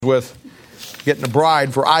with getting a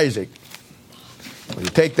bride for Isaac. When you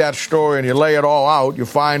take that story and you lay it all out, you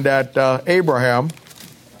find that Abraham,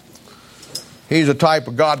 he's a type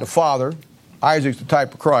of God the Father. Isaac's the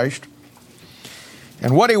type of Christ.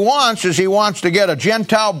 And what he wants is he wants to get a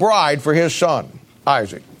Gentile bride for his son,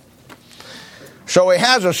 Isaac. So he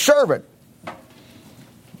has a servant.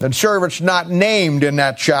 The servant's not named in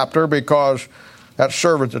that chapter because that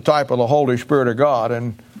servant's a type of the Holy Spirit of God,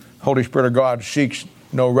 and the Holy Spirit of God seeks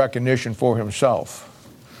no recognition for himself.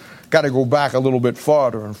 Got to go back a little bit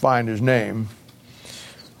farther and find his name.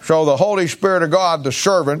 So the Holy Spirit of God, the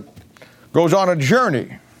servant, goes on a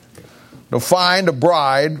journey to find a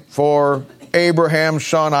bride for Abraham's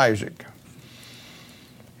son Isaac.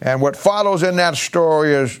 And what follows in that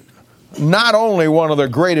story is not only one of the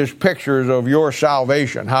greatest pictures of your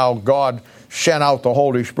salvation, how God sent out the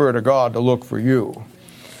Holy Spirit of God to look for you,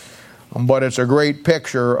 but it's a great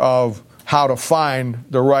picture of how to find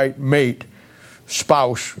the right mate,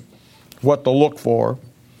 spouse, what to look for.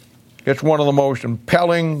 It's one of the most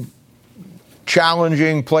impelling,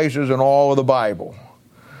 challenging places in all of the Bible.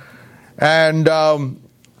 And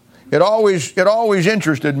it always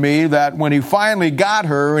interested me that when he finally got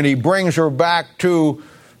her and he brings her back to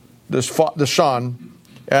the son,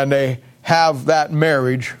 and they have that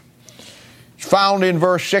marriage, it's found in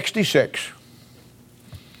verse 66.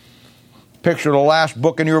 Picture the last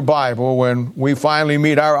book in your Bible when we finally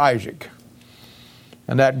meet our Isaac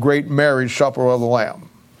and that great marriage supper of the Lamb.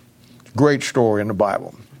 Great story in the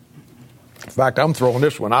Bible. In fact, I'm throwing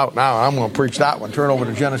this one out now. I'm going to preach that one. Turn over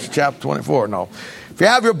to Genesis chapter 24. No. If you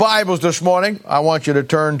have your Bibles this morning, I want you to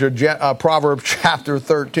turn to Proverbs chapter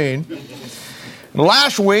 13.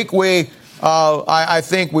 Last week, I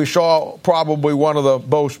think we saw probably one of the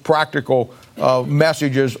most practical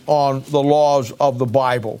messages on the laws of the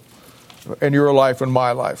Bible in your life and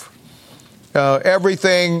my life.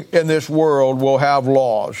 Everything in this world will have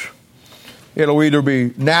laws. It'll either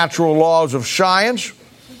be natural laws of science,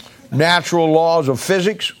 natural laws of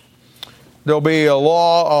physics. There'll be a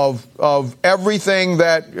law of everything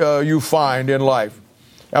that you find in life.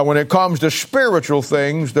 And when it comes to spiritual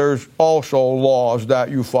things, there's also laws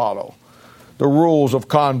that you follow. The rules of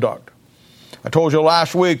conduct. I told you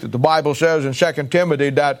last week that the Bible says in 2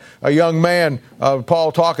 Timothy that a young man,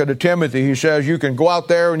 Paul talking to Timothy, he says you can go out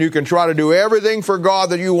there and you can try to do everything for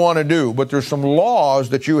God that you want to do, but there's some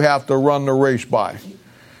laws that you have to run the race by.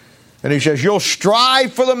 And he says you'll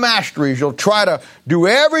strive for the masteries. You'll try to do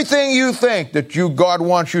everything you think that God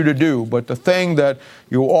wants you to do, but the thing that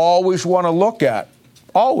you always want to look at,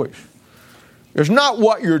 always, is not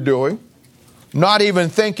what you're doing. Not even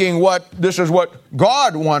thinking this is what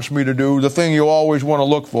God wants me to do, the thing you always want to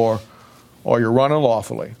look for, or you're running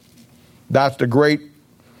lawfully. That's the great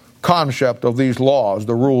concept of these laws,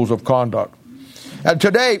 the rules of conduct. And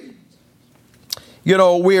today,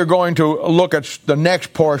 we are going to look at the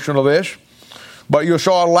next portion of this. But you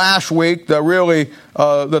saw last week that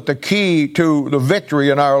the key to the victory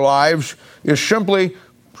in our lives is simply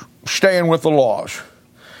staying with the laws.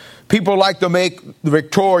 People like to make the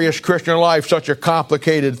victorious Christian life such a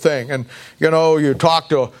complicated thing. And, you talk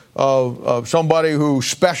to somebody who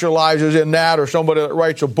specializes in that, or somebody that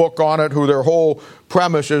writes a book on it, who their whole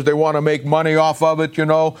premise is they want to make money off of it,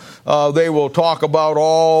 They will talk about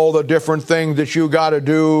all the different things that you got to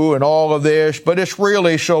do and all of this. But it's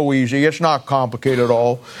really so easy. It's not complicated at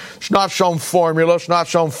all. It's not some formula. It's not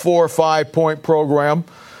some 4 or 5 point program.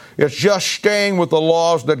 It's just staying with the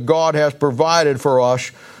laws that God has provided for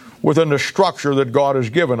us within the structure that God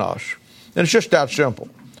has given us. And it's just that simple.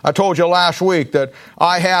 I told you last week that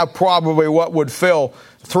I have probably what would fill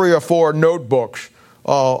 3 or 4 notebooks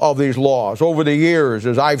of these laws over the years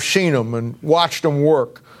as I've seen them and watched them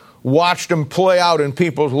work, watched them play out in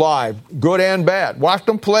people's lives, good and bad, watched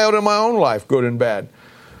them play out in my own life, good and bad.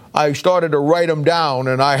 I started to write them down,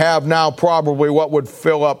 and I have now probably what would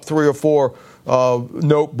fill up 3 or 4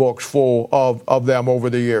 notebooks full of them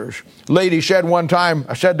over the years. Lady said one time,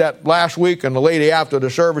 I said that last week, and the lady after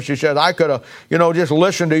the service, she said, I could have, just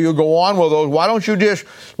listened to you go on with those. Why don't you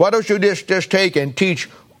just take and teach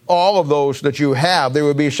all of those that you have? They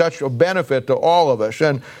would be such a benefit to all of us.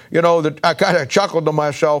 And, I kind of chuckled to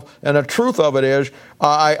myself, and the truth of it is,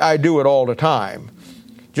 I do it all the time,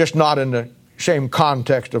 just not in the same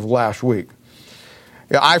context of last week.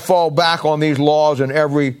 I fall back on these laws in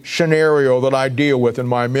every scenario that I deal with in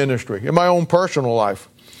my ministry, in my own personal life.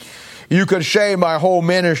 You could say my whole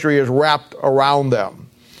ministry is wrapped around them,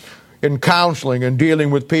 in counseling and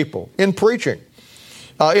dealing with people, in preaching,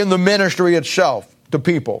 in the ministry itself to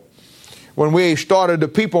people. When we started the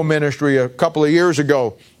people ministry a couple of years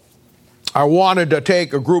ago, I wanted to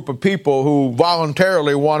take a group of people who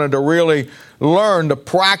voluntarily wanted to really learn the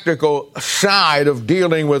practical side of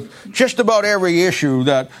dealing with just about every issue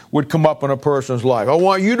that would come up in a person's life. I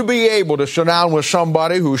want you to be able to sit down with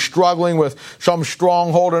somebody who's struggling with some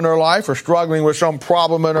stronghold in their life or struggling with some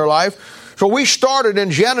problem in their life. So we started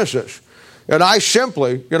in Genesis. And I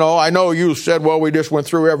simply, I know you said, well, we just went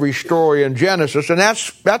through every story in Genesis, and that's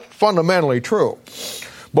fundamentally true.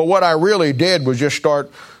 But what I really did was just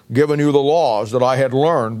start giving you the laws that I had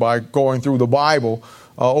learned by going through the Bible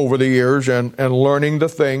over the years and learning the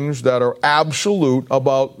things that are absolute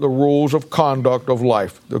about the rules of conduct of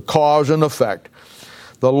life, the cause and effect.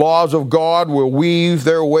 The laws of God will weave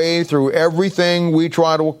their way through everything we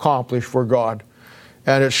try to accomplish for God.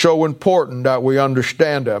 And it's so important that we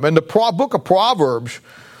understand them. And the book of Proverbs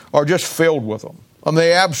are just filled with them.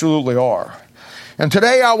 They absolutely are. And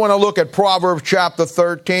today I want to look at Proverbs chapter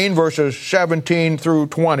 13, verses 17 through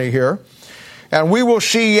 20 here. And we will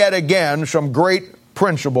see yet again some great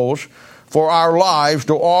principles for our lives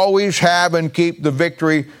to always have and keep the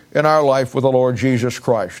victory in our life with the Lord Jesus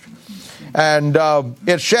Christ. And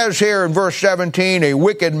it says here in verse 17, a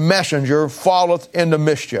wicked messenger falleth into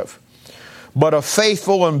mischief, but a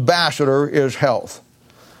faithful ambassador is health.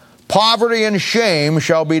 Poverty and shame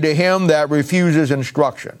shall be to him that refuses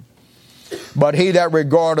instruction, but he that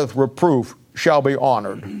regardeth reproof shall be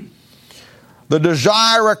honored. The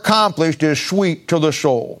desire accomplished is sweet to the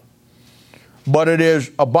soul, but it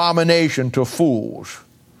is abomination to fools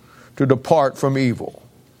to depart from evil.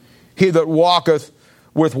 He that walketh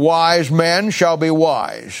with wise men shall be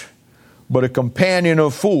wise, but a companion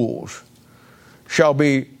of fools shall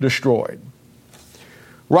be destroyed.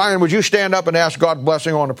 Ryan, would you stand up and ask God's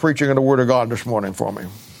blessing on the preaching of the Word of God this morning for me?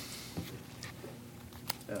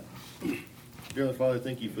 Dear Father,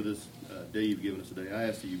 thank you for this day you've given us today. I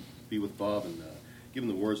ask that you be with Bob and give him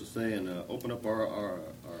the words to say and open up our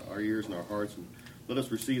ears and our hearts and let us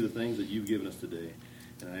receive the things that you've given us today.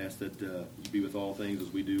 And I ask that you be with all things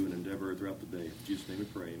as we do and endeavor throughout the day. In Jesus' name we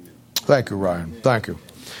pray, amen. Thank you, Ryan. Thank you.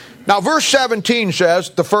 Now, verse 17 says,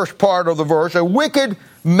 the first part of the verse, a wicked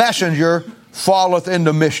messenger falleth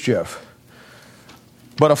into mischief,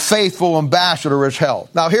 but a faithful ambassador is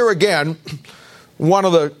health. Now, here again, one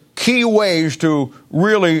of the key ways to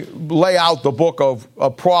really lay out the book of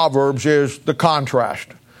Proverbs is the contrast.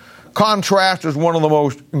 Contrast is one of the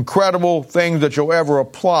most incredible things that you'll ever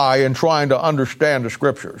apply in trying to understand the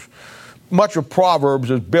Scriptures. Much of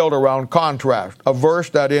Proverbs is built around contrast. A verse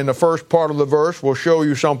that in the first part of the verse will show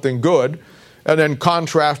you something good and then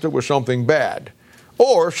contrast it with something bad.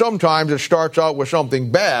 Or sometimes it starts out with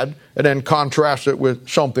something bad and then contrasts it with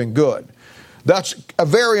something good. That's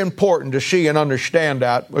very important to see and understand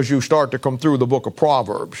that as you start to come through the book of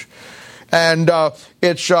Proverbs. And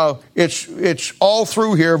it's all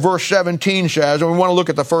through here. Verse 17 says, and we want to look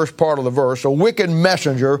at the first part of the verse, a wicked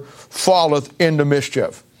messenger falleth into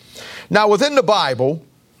mischief. Now, within the Bible,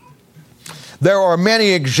 there are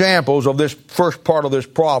many examples of this first part of this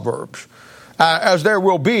Proverbs, as there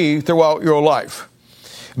will be throughout your life.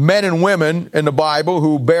 Men and women in the Bible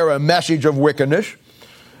who bear a message of wickedness.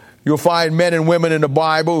 You'll find men and women in the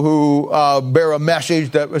Bible who bear a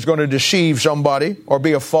message that is going to deceive somebody or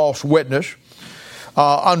be a false witness,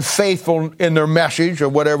 unfaithful in their message or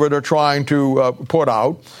whatever they're trying to put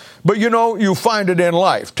out. But you find it in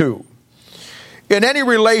life too. In any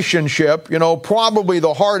relationship, probably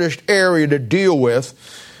the hardest area to deal with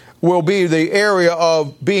will be the area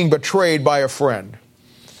of being betrayed by a friend.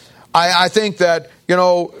 I think that,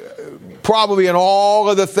 probably in all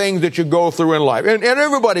of the things that you go through in life, and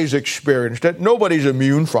everybody's experienced it, nobody's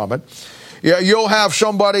immune from it. Yeah, you'll have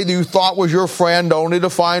somebody that you thought was your friend only to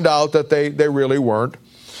find out that they really weren't.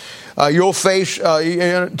 You'll face,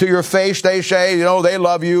 to your face, they say, they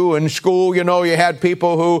love you. In school, you had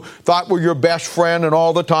people who thought were your best friend, and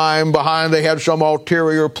all the time behind they had some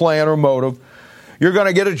ulterior plan or motive. You're going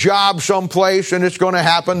to get a job someplace, and it's going to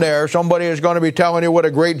happen there. Somebody is going to be telling you what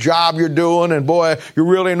a great job you're doing, and boy, you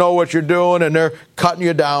really know what you're doing, and they're cutting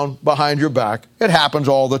you down behind your back. It happens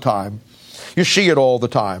all the time. You see it all the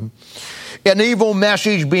time. An evil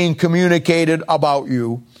message being communicated about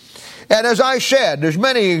you. And as I said, there's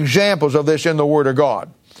many examples of this in the Word of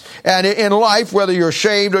God. And in life, whether you're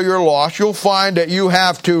saved or you're lost, you'll find that you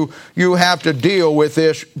have to deal with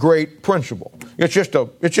this great principle. It's just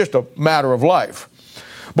a matter of life.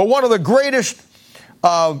 But one of the greatest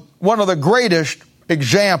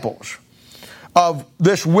examples of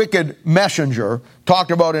this wicked messenger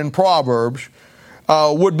talked about in Proverbs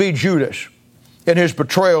would be Judas in his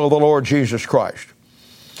betrayal of the Lord Jesus Christ.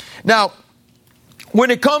 Now, when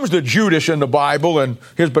it comes to Judas in the Bible and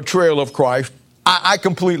his betrayal of Christ, I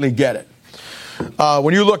completely get it.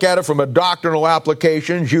 When you look at it from a doctrinal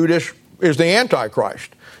application, Judas is the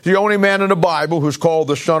Antichrist. He's the only man in the Bible who's called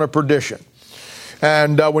the son of perdition.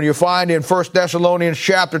 And when you find in 1 Thessalonians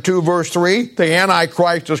chapter 2, verse 3, the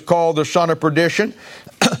Antichrist is called the son of perdition.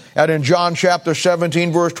 And in John chapter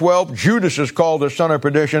 17, verse 12, Judas is called the son of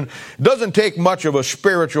perdition. It doesn't take much of a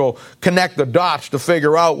spiritual connect the dots to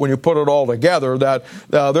figure out when you put it all together that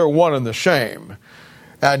they're one and the same.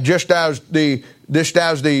 And just as the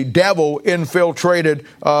devil infiltrated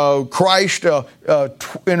Christ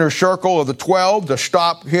inner circle of the 12 to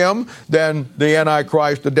stop him, then the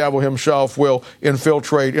Antichrist, the devil himself, will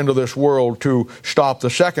infiltrate into this world to stop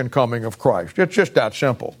the second coming of Christ. It's just that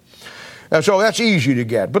simple. And so that's easy to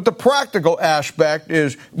get. But the practical aspect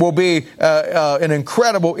will be an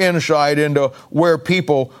incredible insight into where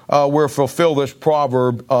people will fulfill this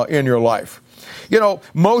proverb in your life. You know,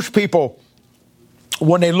 most people,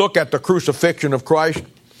 when they look at the crucifixion of Christ,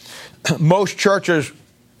 most churches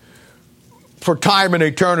for time and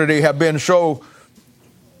eternity have been so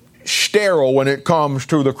sterile when it comes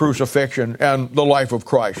to the crucifixion and the life of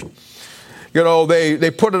Christ. You know,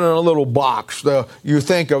 they put it in a little box. You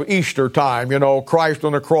think of Easter time, you know, Christ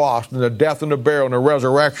on the cross and the death and the burial and the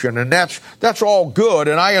resurrection. And that's all good,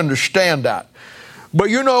 and I understand that. But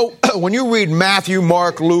you know, when you read Matthew,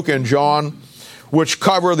 Mark, Luke, and John, which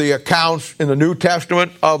cover the accounts in the New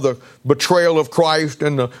Testament of the betrayal of Christ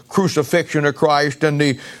and the crucifixion of Christ and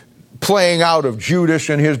the playing out of Judas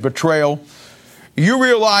and his betrayal, you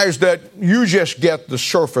realize that you just get the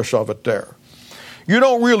surface of it there. You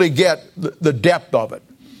don't really get the depth of it.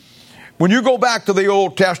 When you go back to the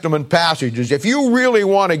Old Testament passages, if you really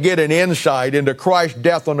want to get an insight into Christ's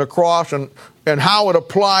death on the cross and how it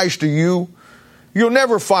applies to you, you'll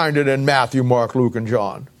never find it in Matthew, Mark, Luke, and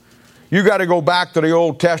John. You got to go back to the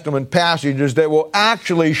Old Testament passages that will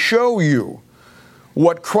actually show you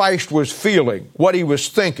what Christ was feeling, what he was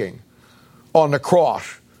thinking on the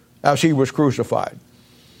cross as he was crucified.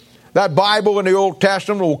 That Bible in the Old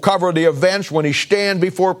Testament will cover the events when he stands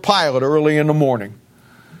before Pilate early in the morning.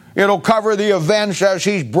 It'll cover the events as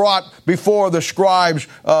he's brought before the scribes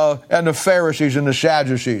and the Pharisees and the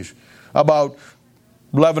Sadducees about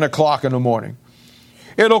 11 o'clock in the morning.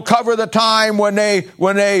 It'll cover the time when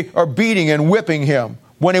they are beating and whipping him,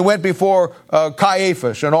 when he went before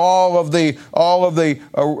Caiaphas and all of the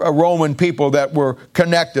Roman people that were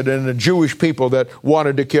connected and the Jewish people that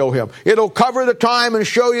wanted to kill him. It'll cover the time and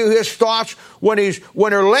show you his thoughts when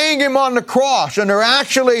they're laying him on the cross and they're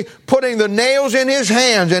actually putting the nails in his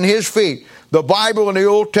hands and his feet. The Bible in the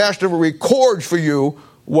Old Testament records for you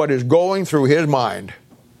what is going through his mind.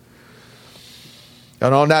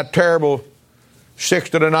 And on that terrible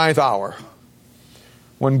 6th to the 9th hour,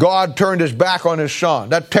 when God turned his back on his son,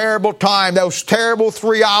 that terrible time, those terrible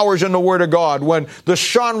 3 hours in the Word of God, when the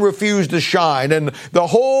sun refused to shine and the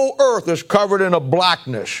whole earth is covered in a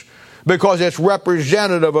blackness because it's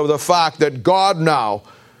representative of the fact that God now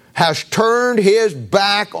has turned his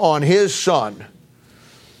back on his son.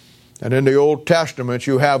 And in the Old Testament,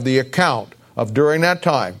 you have the account of during that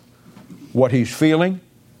time what he's feeling,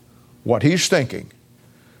 what he's thinking,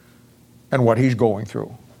 and what he's going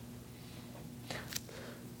through.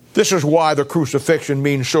 This is why the crucifixion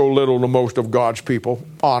means so little to most of God's people,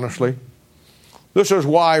 honestly. This is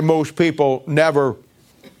why most people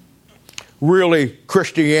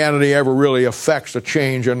Christianity ever really affects a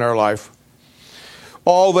change in their life.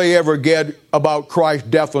 All they ever get about Christ's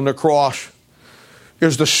death on the cross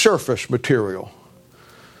is the surface material.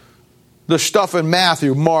 The stuff in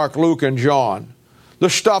Matthew, Mark, Luke, and John. The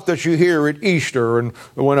stuff that you hear at Easter and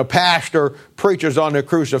when a pastor preaches on the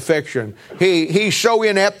crucifixion. He's so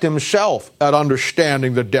inept himself at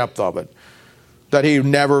understanding the depth of it that he'd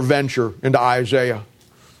never venture into Isaiah,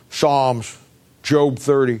 Psalms, Job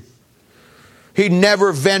 30. He'd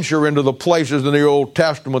never venture into the places in the Old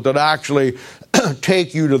Testament that actually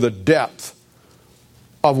take you to the depth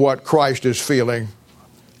of what Christ is feeling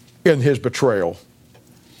in his betrayal.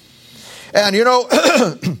 And you know,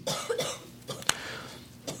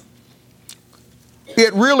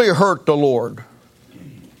 it really hurt the Lord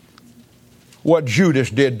what Judas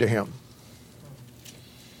did to him.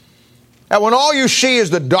 And when all you see is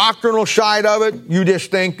the doctrinal side of it, you just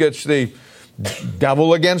think it's the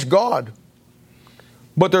devil against God.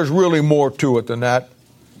 But there's really more to it than that.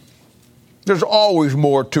 There's always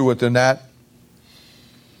more to it than that.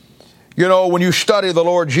 You know, when you study the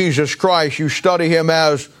Lord Jesus Christ, you study him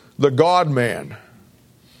as the God-man.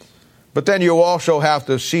 But then you also have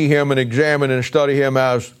to see him and examine and study him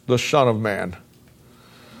as the Son of Man.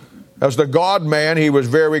 As the God-man, he was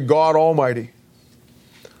very God Almighty.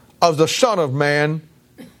 As the Son of Man,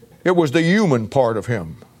 it was the human part of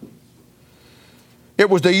him. It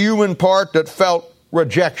was the human part that felt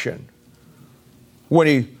rejection when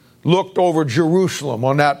he looked over Jerusalem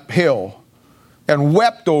on that hill and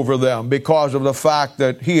wept over them because of the fact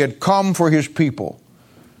that he had come for his people.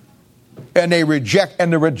 And the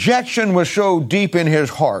rejection was so deep in his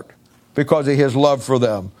heart because of his love for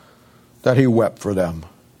them that he wept for them.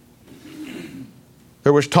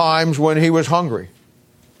 There was times when he was hungry.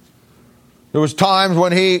 There was times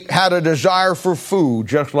when he had a desire for food,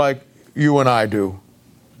 just like you and I do.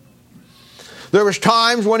 There was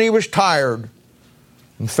times when he was tired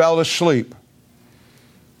and fell asleep.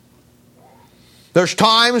 There's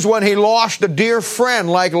times when he lost a dear friend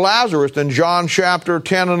like Lazarus in John chapter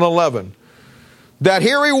 10 and 11. That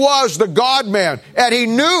here he was, the God-man, and he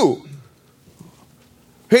knew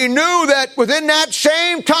that within that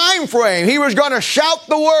same time frame, he was going to shout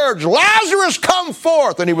the words, "Lazarus, come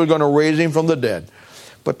forth," and he was going to raise him from the dead.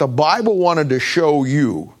 But the Bible wanted to show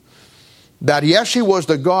you that yes, he was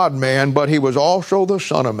the God-man, but he was also the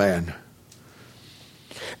Son of Man.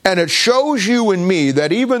 And it shows you and me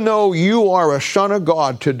that even though you are a son of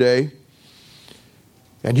God today,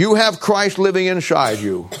 and you have Christ living inside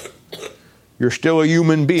you, you're still a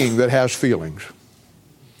human being that has feelings.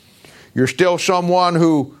 You're still someone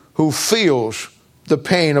who feels the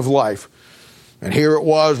pain of life. And here it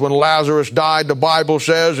was when Lazarus died, the Bible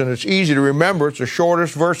says, and it's easy to remember, it's the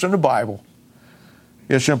shortest verse in the Bible.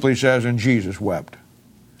 It simply says, "And Jesus wept."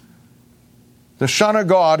 The Son of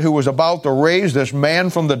God who was about to raise this man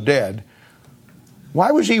from the dead,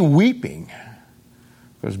 why was he weeping?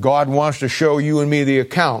 Because God wants to show you and me the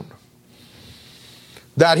account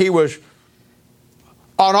that he was,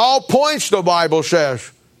 on all points, the Bible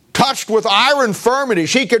says, touched with our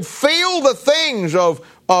infirmities. He could feel the things of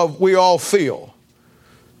we all feel.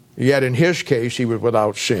 Yet in his case, he was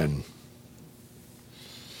without sin.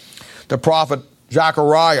 The prophet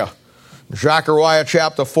Zechariah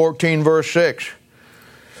chapter 14, verse 6,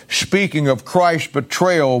 speaking of Christ's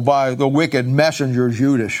betrayal by the wicked messenger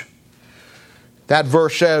Judas. That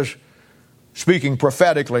verse says, speaking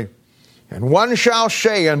prophetically, "And one shall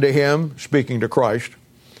say unto him," speaking to Christ,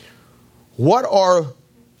 "What are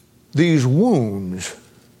these wounds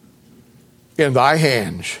in thy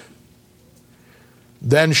hands?"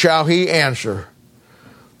 Then shall he answer,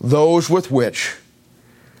 "Those with which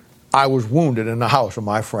I was wounded in the house of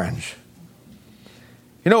my friends."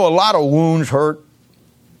 You know, a lot of wounds hurt,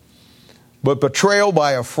 but betrayal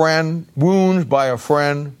by a friend, wounds by a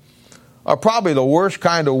friend, are probably the worst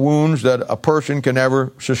kind of wounds that a person can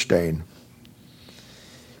ever sustain.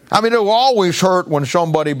 I mean, it will always hurt when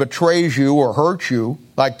somebody betrays you or hurts you,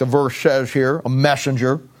 like the verse says here, a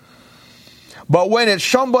messenger. But when it's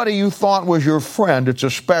somebody you thought was your friend, it's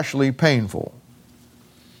especially painful.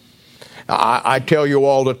 I tell you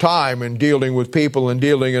all the time in dealing with people and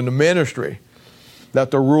dealing in the ministry that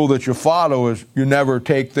the rule that you follow is you never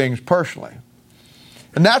take things personally.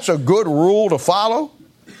 And that's a good rule to follow.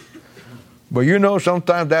 But you know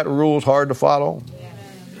sometimes that rule is hard to follow.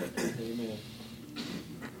 Amen.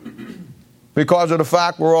 Because of the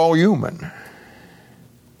fact we're all human.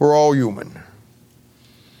 We're all human.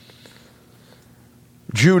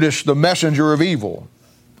 Judas, the messenger of evil.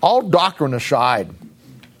 All doctrine aside,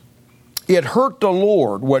 it hurt the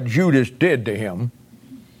Lord what Judas did to him.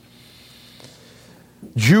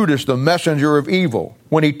 Judas, the messenger of evil,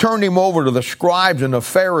 when he turned him over to the scribes and the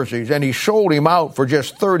Pharisees and he sold him out for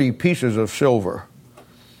just 30 pieces of silver.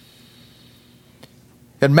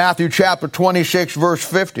 In Matthew chapter 26, verse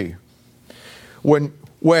 50, when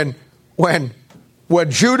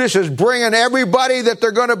Judas is bringing everybody that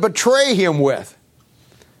they're going to betray him with,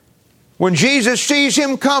 when Jesus sees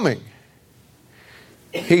him coming,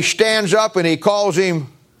 he stands up and he calls him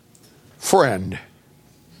friend.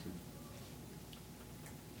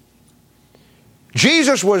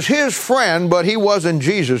 Jesus was his friend, but he wasn't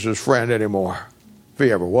Jesus' friend anymore, if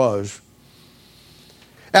he ever was.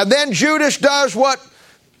 And then Judas does what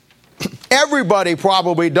everybody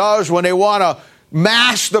probably does when they want to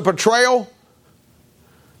mask the betrayal.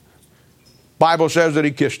 Bible says that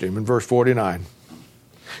he kissed him in verse 49.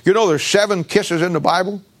 You know there's 7 kisses in the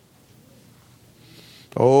Bible?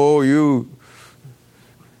 Oh, you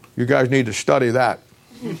guys need to study that.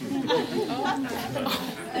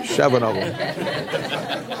 7 of them.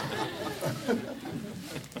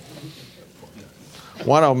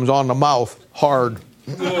 One of them's on the mouth, hard.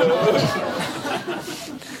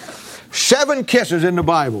 7 kisses in the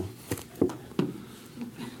Bible.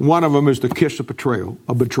 One of them is the kiss of betrayal.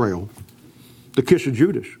 The kiss of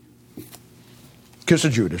Judas. Kiss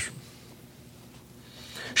of Judas.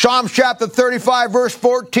 Psalms chapter 35, verse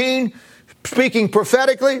 14, speaking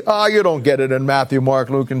prophetically. You don't get it in Matthew, Mark,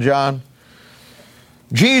 Luke, and John.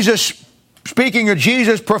 Jesus, speaking of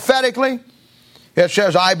Jesus prophetically, it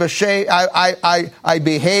says, I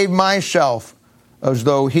behave myself as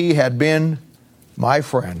though he had been my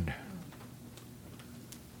friend.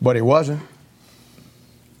 But he wasn't.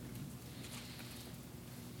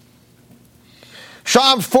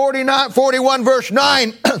 Psalms 41 verse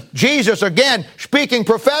 9, Jesus again speaking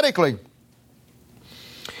prophetically.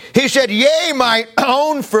 He said, yea, my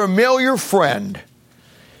own familiar friend,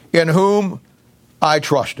 in whom I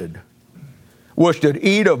trusted, which did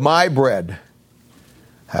eat of my bread,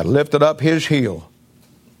 had lifted up his heel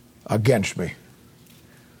against me.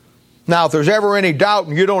 Now, if there's ever any doubt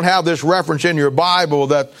and you don't have this reference in your Bible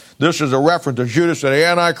that this is a reference to Judas and the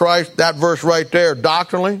Antichrist, that verse right there,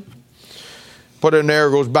 doctrinally, put in there,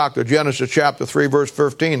 goes back to Genesis chapter 3, verse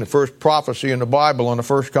 15, the first prophecy in the Bible on the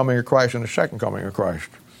first coming of Christ and the second coming of Christ.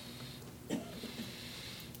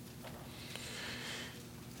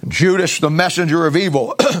 Judas, the messenger of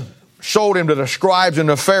evil, sold him to the scribes and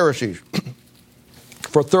the Pharisees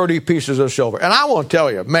for 30 pieces of silver. And I want to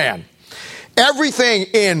tell you, man, everything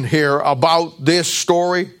in here about this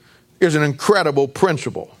story is an incredible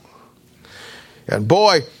principle. And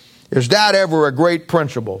boy, is that ever a great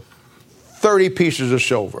principle. 30 pieces of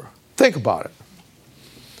silver. Think about it.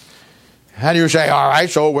 And you say, all right,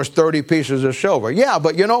 so it was 30 pieces of silver. Yeah,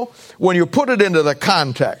 but you know, when you put it into the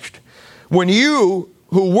context, when you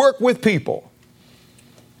who work with people,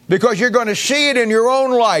 because you're going to see it in your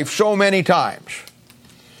own life so many times,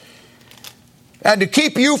 and to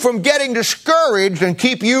keep you from getting discouraged and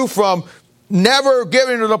keep you from never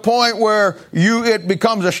getting to the point where it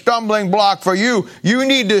becomes a stumbling block for you, you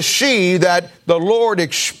need to see that the Lord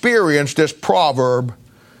experienced this proverb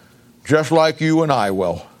just like you and I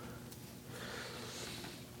will.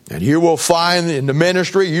 And you will find in the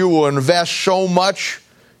ministry, you will invest so much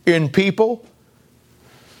in people,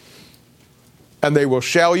 and they will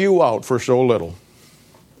sell you out for so little.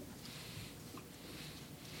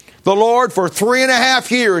 The Lord, for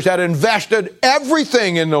 3.5 years, had invested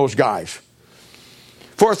everything in those guys.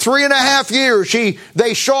 For 3.5 years,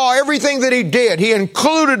 they saw everything that he did. He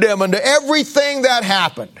included them into everything that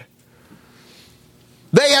happened.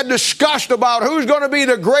 They had discussed about who's going to be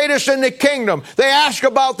the greatest in the kingdom. They asked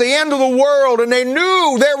about the end of the world, and they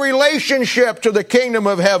knew their relationship to the kingdom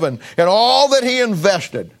of heaven and all that he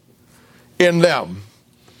invested in them.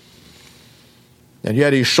 And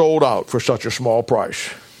yet he sold out for such a small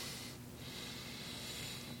price.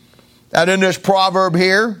 And in this proverb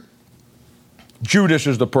here, Judas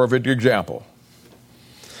is the perfect example.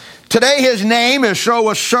 Today his name is so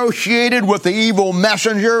associated with the evil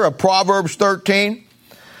messenger of Proverbs 13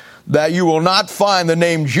 that you will not find the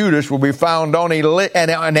name Judas will be found on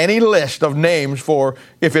any list of names for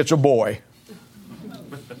if it's a boy.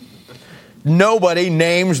 Nobody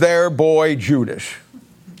names their boy Judas.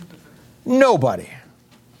 Nobody.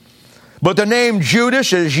 But the name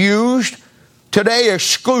Judas is used today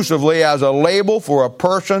exclusively as a label for a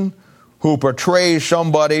person who portrays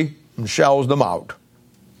somebody and sells them out.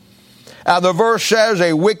 And the verse says,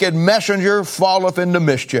 a wicked messenger falleth into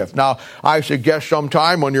mischief. Now, I suggest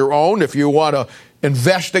sometime on your own, if you want to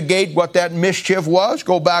investigate what that mischief was,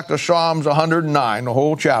 go back to Psalms 109, the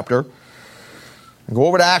whole chapter. And go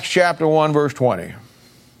over to Acts chapter 1, verse 20.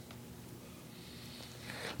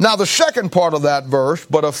 Now, the second part of that verse,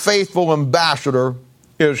 but a faithful ambassador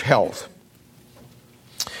is health.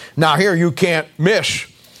 Now, here you can't miss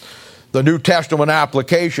the New Testament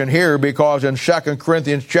application here, because in 2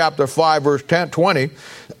 Corinthians chapter 5, verse 20,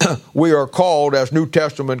 we are called as New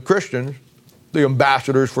Testament Christians the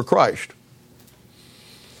ambassadors for Christ.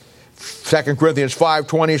 2 Corinthians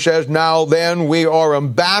 5:20 says, now then we are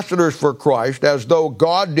ambassadors for Christ, as though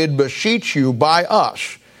God did beseech you by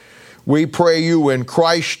us. We pray you in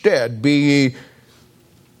Christ's stead, be ye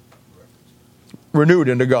renewed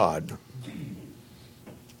unto God.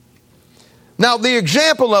 Now, the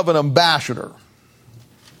example of an ambassador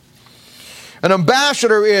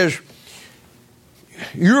is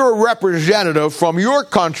you're a representative from your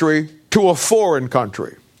country to a foreign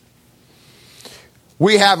country.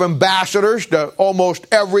 We have ambassadors to almost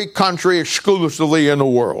every country exclusively in the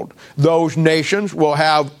world. Those nations will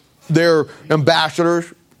have their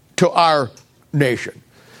ambassadors to our nation.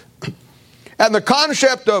 And the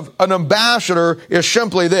concept of an ambassador is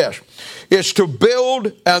simply this. It's to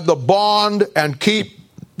build the bond and keep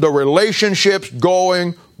the relationships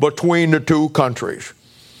going between the two countries.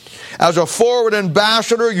 As a foreign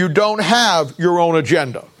ambassador, you don't have your own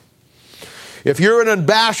agenda. If you're an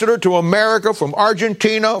ambassador to America from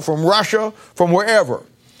Argentina, from Russia, from wherever,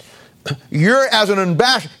 you're as an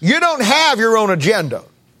ambassador, you don't have your own agenda.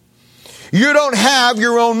 You don't have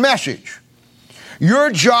your own message.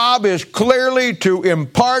 Your job is clearly to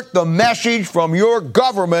impart the message from your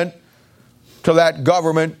government to that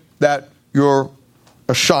government that you're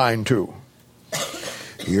assigned to.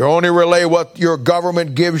 You only relay what your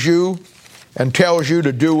government gives you and tells you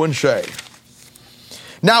to do and say.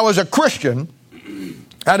 Now, as a Christian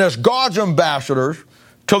and as God's ambassadors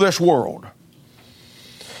to this world,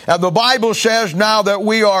 and the Bible says now that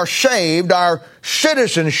we are saved, our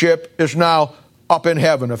citizenship is now up in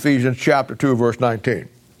heaven, Ephesians chapter 2, verse 19.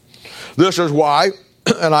 This is why,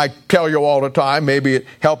 and I tell you all the time, maybe it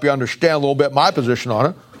help you understand a little bit my position on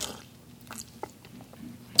it.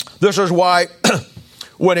 This is why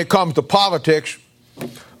when it comes to politics,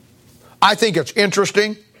 I think it's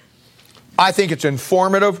interesting. I think it's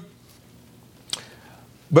informative.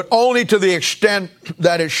 But only to the extent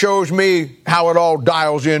that it shows me how it all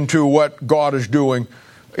dials into what God is doing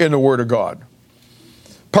in the Word of God.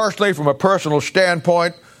 Personally, from a personal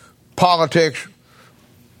standpoint, politics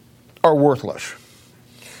are worthless.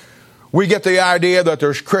 We get the idea that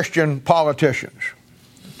there's Christian politicians.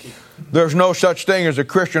 There's no such thing as a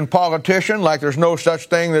Christian politician, like there's no such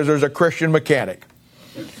thing as there's a Christian mechanic.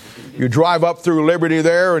 You drive up through Liberty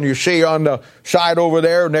there, and you see on the side over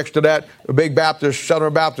there, next to that big Baptist,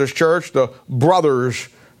 Southern Baptist church, the Brothers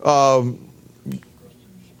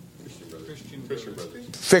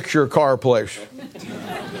Fix Your Car place.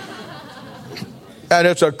 And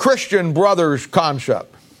it's a Christian Brothers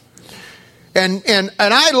concept. And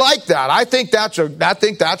I like that. I think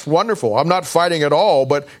that's wonderful. I'm not fighting at all,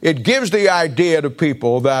 but it gives the idea to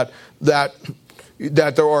people that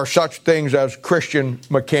there are such things as Christian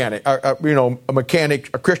mechanics.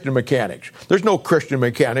 Christian mechanics. There's no Christian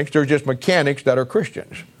mechanics. There's just mechanics that are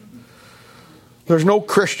Christians. There's no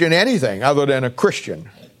Christian anything other than a Christian.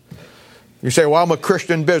 You say, well, I'm a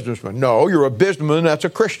Christian businessman. No, you're a businessman that's a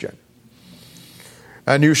Christian.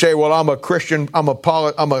 And you say, well, I'm a Christian, I'm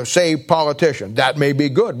a saved politician. That may be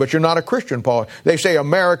good, but you're not a Christian politician. They say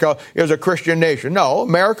America is a Christian nation. No,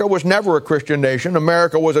 America was never a Christian nation.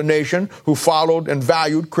 America was a nation who followed and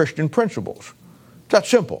valued Christian principles. It's that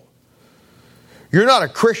simple. You're not a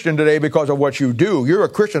Christian today because of what you do. You're a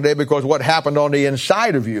Christian today because of what happened on the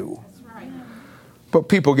inside of you. That's right. But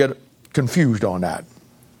people get confused on that.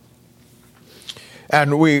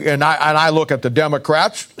 And I look at the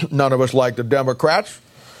Democrats. None of us like the Democrats.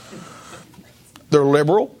 They're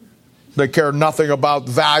liberal. They care nothing about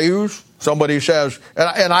values. Somebody says,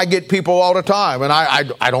 and I get people all the time, and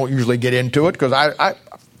I don't usually get into it because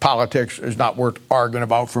politics is not worth arguing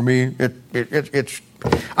about for me.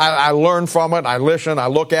 I learn from it, I listen, I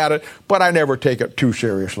look at it, but I never take it too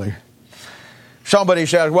seriously. Somebody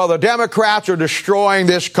says, well, the Democrats are destroying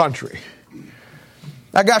this country.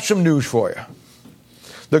 I got some news for you.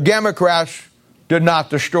 The Democrats did not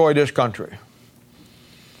destroy this country.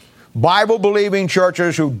 Bible-believing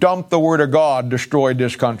churches who dumped the Word of God destroyed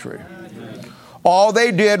this country. All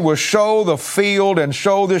they did was sow the field and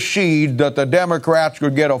sow the seed that the Democrats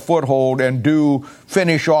could get a foothold and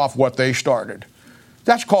finish off what they started.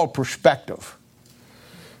 That's called perspective.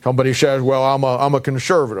 Somebody says, well, I'm a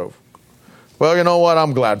conservative. Well, you know what?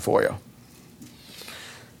 I'm glad for you.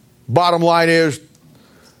 Bottom line is,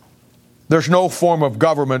 there's no form of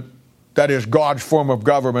government that is God's form of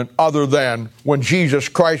government other than when Jesus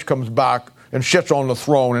Christ comes back and sits on the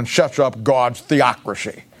throne and sets up God's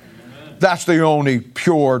theocracy. Amen. That's the only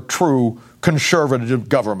pure, true, conservative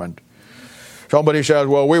government. Somebody says,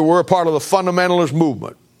 well, we're part of the fundamentalist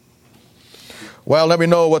movement. Well, let me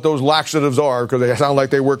know what those laxatives are, because they sound like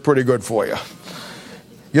they work pretty good for you.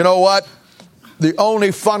 You know what? The only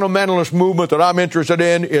fundamentalist movement that I'm interested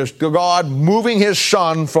in is God moving His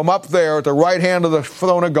Son from up there at the right hand of the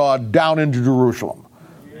throne of God down into Jerusalem.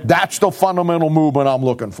 That's the fundamental movement I'm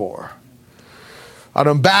looking for. An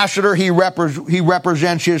ambassador, he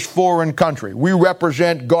represents his foreign country. We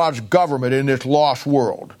represent God's government in this lost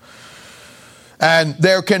world. And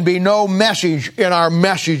there can be no message in our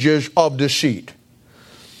messages of deceit.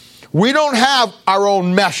 We don't have our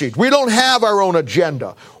own message. We don't have our own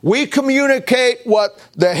agenda. We communicate what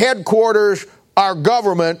the headquarters, our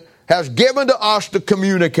government, has given to us to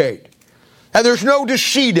communicate. And there's no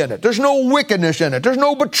deceit in it. There's no wickedness in it. There's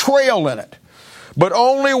no betrayal in it. But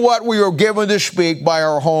only what we are given to speak by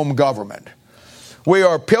our home government. We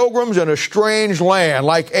are pilgrims in a strange land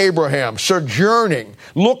like Abraham, sojourning,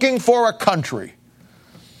 looking for a country.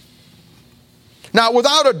 Now,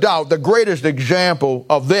 without a doubt, the greatest example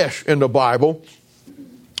of this in the Bible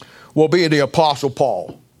will be the Apostle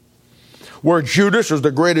Paul. Where Judas is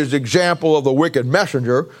the greatest example of the wicked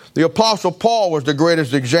messenger, the Apostle Paul was the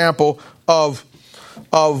greatest example of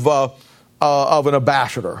an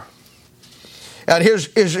ambassador. And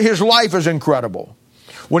his life is incredible.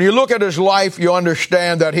 When you look at his life, you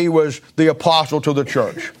understand that he was the apostle to the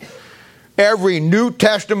church. Every New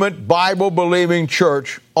Testament Bible-believing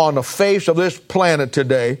church on the face of this planet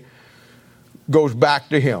today goes back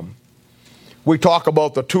to him. We talk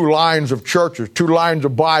about the two lines of churches, two lines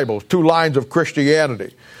of Bibles, two lines of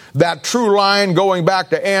Christianity. That true line going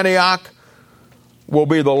back to Antioch will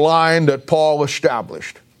be the line that Paul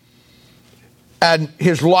established. And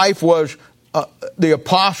his life was the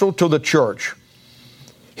apostle to the church.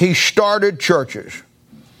 He started churches.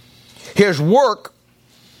 His work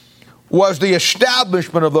was the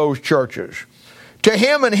establishment of those churches. To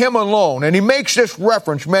him and him alone, and he makes this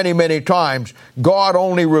reference many, many times, God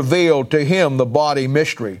only revealed to him the body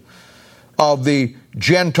mystery of the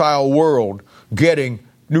Gentile world getting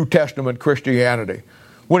New Testament Christianity.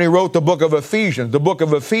 When he wrote the book of Ephesians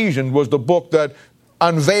was the book that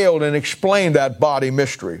unveiled and explained that body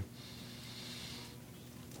mystery.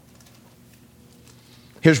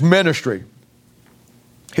 His ministry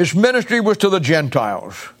was to the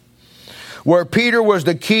Gentiles. Where Peter was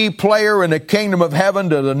the key player in the kingdom of heaven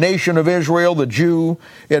to the nation of Israel, the Jew,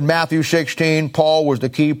 in Matthew 16, Paul was the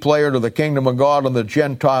key player to the kingdom of God and the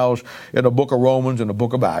Gentiles in the book of Romans and the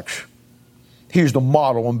book of Acts. He's the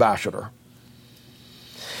model ambassador.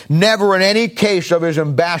 Never in any case of his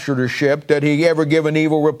ambassadorship did he ever give an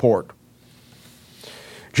evil report.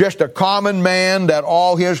 Just a common man that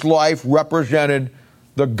all his life represented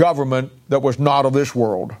the government that was not of this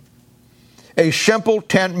world. A simple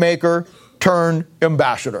tent maker turned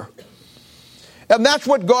ambassador. And that's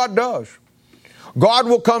what God does. God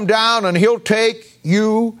will come down and he'll take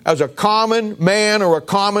you as a common man or a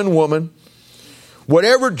common woman.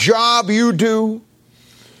 Whatever job you do,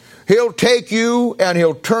 he'll take you and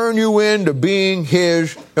he'll turn you into being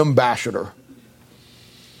his ambassador.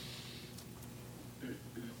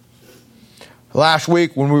 Last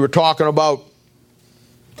week when we were talking about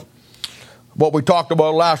what we talked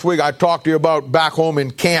about last week, I talked to you about back home in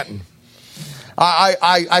Canton.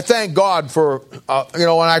 I thank God for, when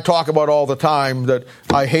I talk about all the time that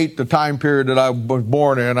I hate the time period that I was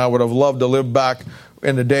born in. I would have loved to live back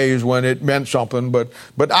in the days when it meant something. But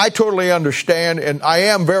I totally understand, and I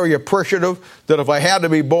am very appreciative that if I had to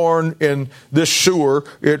be born in this sewer,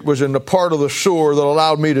 it was in the part of the sewer that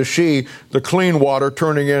allowed me to see the clean water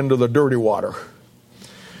turning into the dirty water.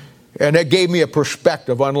 And it gave me a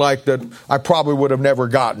perspective, unlike that I probably would have never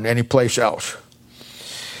gotten anyplace else.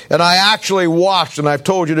 And I actually watched, and I've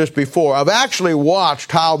told you this before, I've actually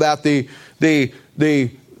watched how that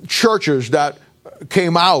the churches that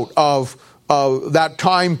came out of that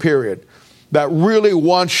time period that really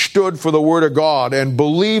once stood for the Word of God and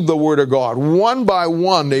believed the Word of God, one by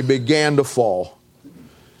one they began to fall.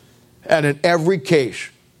 And in every case,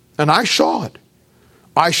 and I saw it,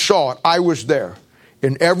 I was there.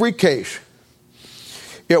 In every case,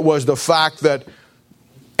 it was the fact that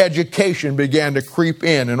education began to creep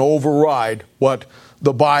in and override what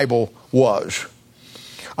the Bible was.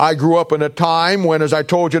 I grew up in a time when, as I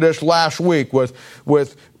told you this last week, with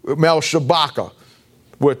Mel Sabaka,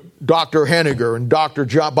 with Dr. Henniger and Dr.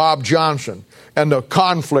 Bob Johnson, and the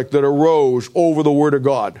conflict that arose over the Word of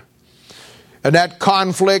God. And that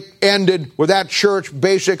conflict ended with that church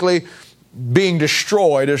basically being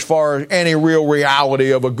destroyed as far as any real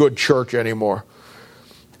reality of a good church anymore.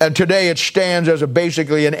 And today it stands as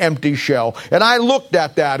basically an empty shell. And I looked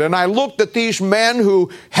at that, and I looked at these men who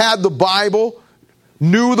had the Bible,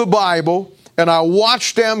 knew the Bible, and I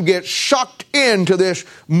watched them get sucked into this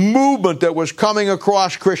movement that was coming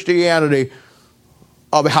across Christianity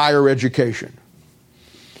of higher education.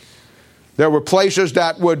 There were places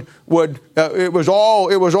that it was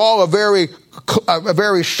all a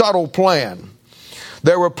very subtle plan.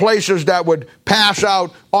 There were places that would pass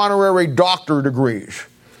out honorary doctor degrees.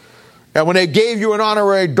 And when they gave you an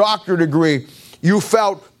honorary doctor degree, you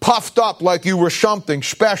felt puffed up like you were something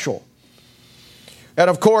special. And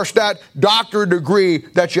of course, that doctor degree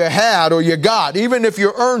that you had or you got, even if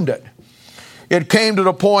you earned it, it came to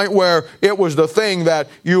the point where it was the thing that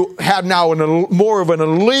you had now more of an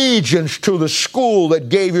allegiance to the school that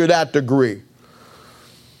gave you that degree.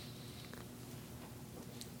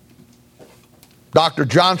 Dr.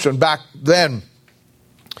 Johnson back then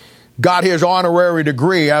got his honorary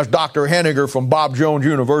degree as Dr. Henniger from Bob Jones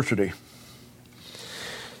University.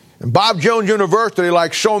 And Bob Jones University,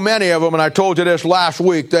 like so many of them, and I told you this last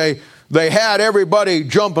week, they had everybody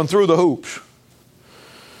jumping through the hoops.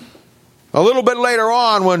 A little bit later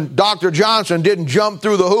on, when Dr. Johnson didn't jump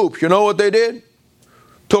through the hoops, you know what they did?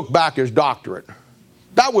 Took back his doctorate.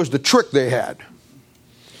 That was the trick they had.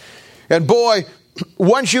 And boy,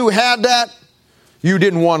 once you had that, you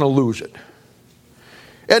didn't want to lose it.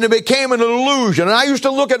 And it became an illusion. And I used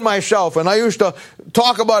to look at myself, and I used to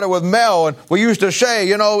talk about it with Mel, and we used to say,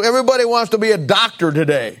 you know, everybody wants to be a doctor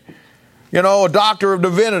today. You know, a doctor of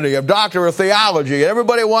divinity, a doctor of theology.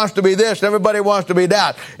 Everybody wants to be this, and everybody wants to be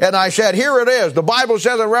that. And I said, here it is. The Bible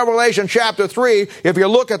says in Revelation chapter 3, if you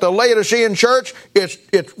look at the Laodicean church, it's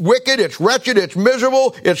wicked, it's wretched, it's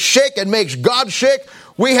miserable, it's sick, it makes God sick.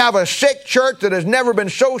 We have a sick church that has never been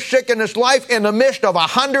so sick in its life in the midst of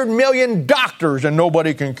 100 million doctors, and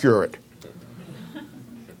nobody can cure it.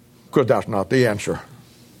 Because that's not the answer.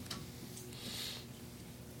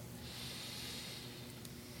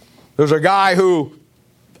 There's a guy who,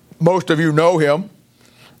 most of you know him.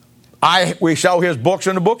 We sell his books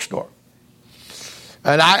in the bookstore.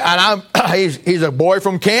 And he's a boy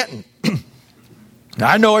from Canton.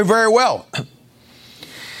 I know him very well.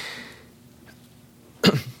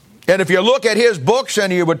 And if you look at his books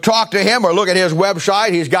and you would talk to him or look at his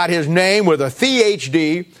website, he's got his name with a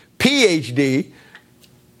PhD, PhD,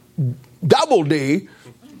 double D.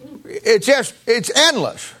 It's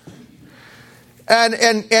endless.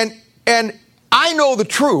 And I know the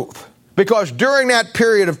truth because during that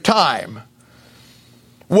period of time,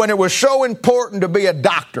 when it was so important to be a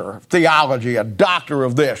doctor of theology, a doctor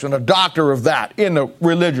of this and a doctor of that in the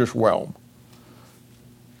religious realm,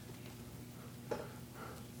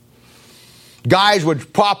 guys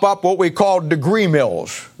would pop up what we call degree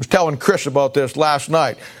mills. I was telling Chris about this last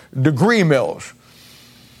night. Degree mills.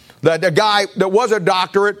 That the guy that was a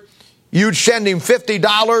doctorate, you'd send him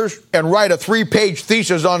 $50 and write a 3-page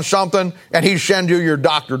thesis on something, and he'd send you your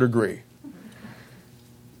doctor degree.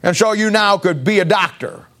 And so you now could be a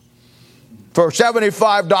doctor. For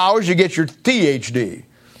 $75, you get your PhD.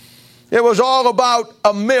 It was all about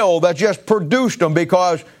a mill that just produced them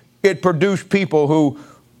because it produced people who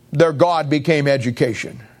their God became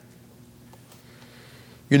education.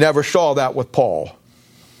 You never saw that with Paul.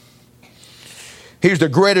 He's the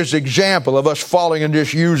greatest example of us falling and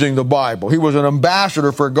just using the Bible. He was an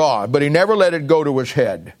ambassador for God, but he never let it go to his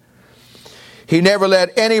head. He never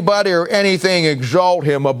let anybody or anything exalt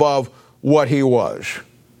him above what he was.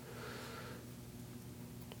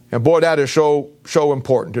 And boy, that is so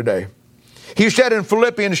important today. He said in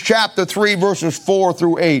Philippians chapter 3, verses 4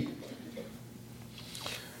 through 8,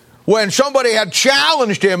 when somebody had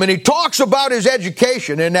challenged him, and he talks about his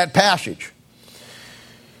education in that passage.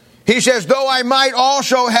 He says, though I might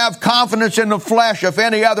also have confidence in the flesh, if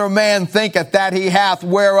any other man thinketh that he hath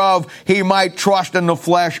whereof he might trust in the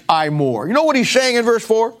flesh, I more. You know what he's saying in verse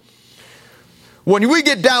 4? When we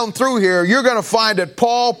get down through here, you're going to find that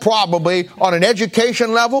Paul probably, on an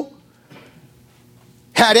education level,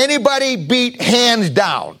 had anybody beat hands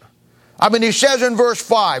down. I mean, he says in verse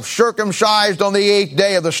 5, circumcised on the 8th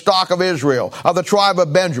day of the stock of Israel, of the tribe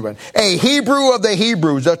of Benjamin, a Hebrew of the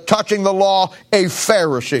Hebrews, touching the law, a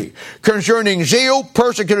Pharisee, concerning zeal,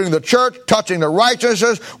 persecuting the church, touching the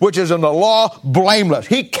righteousness, which is in the law, blameless.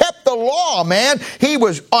 He kept the law, man. He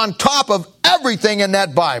was on top of everything in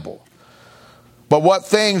that Bible. But what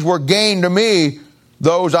things were gained to me,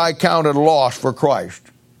 those I counted loss for Christ.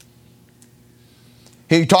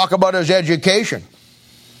 He talked about his education.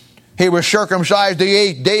 He was circumcised the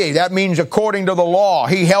 8th day. That means according to the law.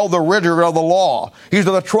 He held the rigor of the law. He's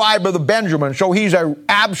of the tribe of the Benjamin, so he's an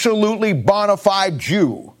absolutely bona fide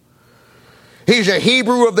Jew. He's a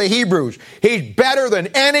Hebrew of the Hebrews. He's better than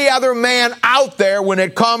any other man out there when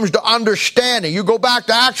it comes to understanding. You go back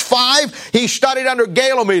to Acts 5, he studied under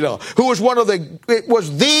Gamaliel, who was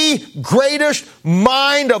the greatest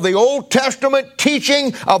mind of the Old Testament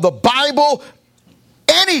teaching of the Bible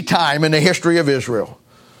any time in the history of Israel.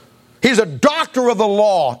 He's a doctor of the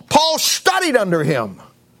law. Paul studied under him.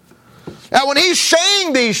 Now, when he's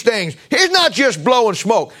saying these things, he's not just blowing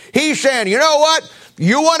smoke. He's saying, you know what?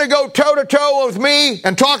 You want to go toe-to-toe with me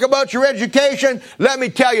and talk about your education? Let me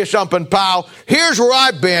tell you something, pal. Here's where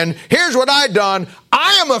I've been. Here's what I've done.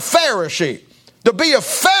 I am a Pharisee. To be a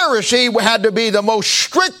Pharisee had to be the most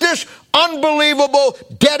strictest, unbelievable,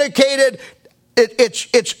 dedicated.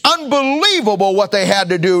 It's unbelievable what they had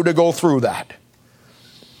to do to go through that.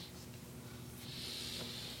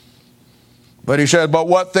 But he said, but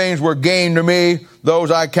what things were gained to me,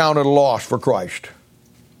 those I counted loss for Christ.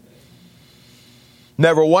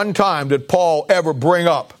 Never one time did Paul ever bring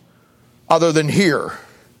up other than here.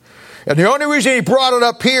 And the only reason he brought it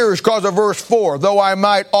up here is because of verse 4. Though I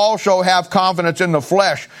might also have confidence in the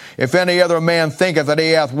flesh, if any other man thinketh that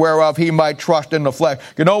he hath whereof he might trust in the flesh.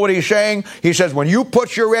 You know what he's saying? He says, when you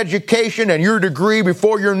put your education and your degree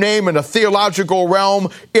before your name in the theological realm,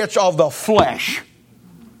 it's of the flesh.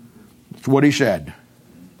 That's what he said.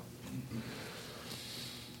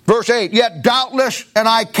 Verse 8, yet doubtless, and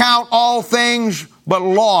I count all things but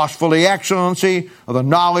loss for the excellency of the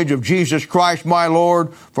knowledge of Jesus Christ my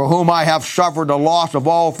Lord, for whom I have suffered the loss of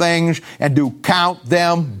all things, and do count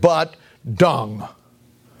them but dung.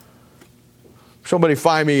 Somebody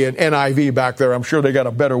find me an NIV back there. I'm sure they got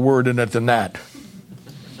a better word in it than that.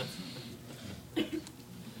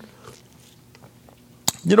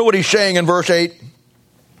 You know what he's saying in verse 8?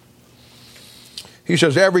 He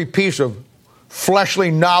says every piece of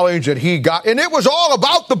fleshly knowledge that he got, and it was all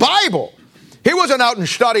about the Bible. He wasn't out and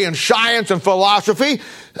studying science and philosophy.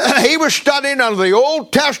 He was studying under the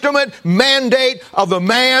Old Testament mandate of the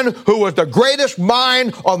man who was the greatest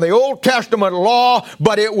mind on the Old Testament law,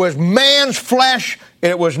 but it was man's flesh,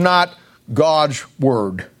 it was not God's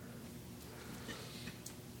word.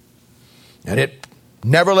 And it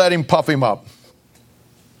never let him puff him up.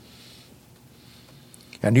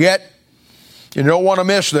 And yet, you don't want to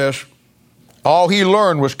miss this, all he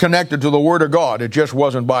learned was connected to the Word of God. It just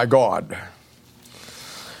wasn't by God.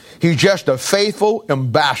 He's just a faithful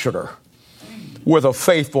ambassador with a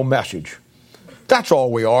faithful message. That's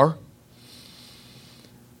all we are.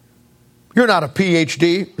 You're not a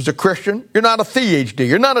PhD as a Christian. You're not a PhD.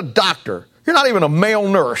 You're not a doctor. You're not even a male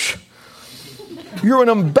nurse. You're an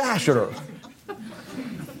ambassador.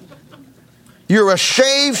 You're a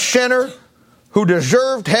saved sinner who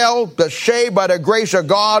deserved hell, but saved by the grace of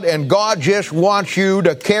God, and God just wants you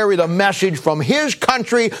to carry the message from His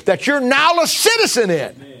country that you're now a citizen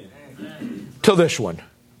in to this one.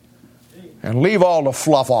 And leave all the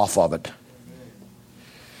fluff off of it.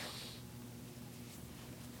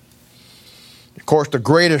 Of course, the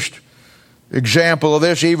greatest example of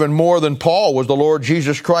this, even more than Paul, was the Lord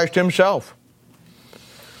Jesus Christ Himself.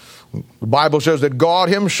 The Bible says that God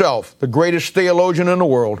Himself, the greatest theologian in the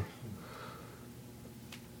world,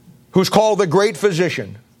 who's called the great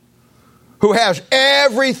physician, who has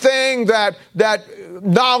everything that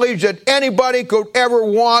knowledge that anybody could ever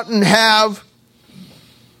want and have,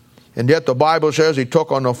 and yet the Bible says He took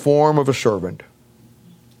on the form of a servant.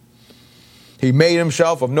 He made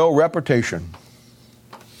Himself of no reputation.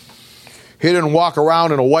 He didn't walk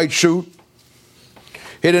around in a white suit.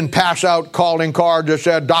 He didn't pass out calling cards that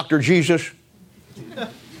said, Dr. Jesus.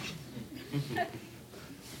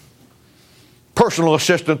 Personal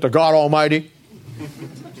assistant to God Almighty.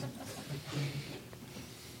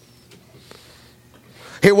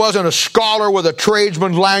 He wasn't a scholar with a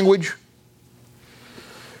tradesman's language.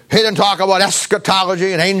 He didn't talk about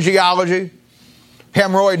eschatology and angelology,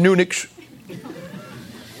 hemorrhoid neunics.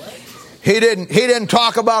 He didn't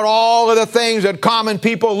talk about all of the things that common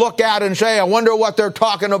people look at and say, I wonder what they're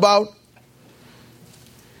talking about.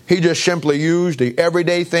 He just simply used the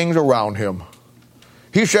everyday things around him.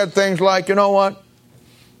 He said things like, you know what?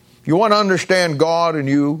 You want to understand God and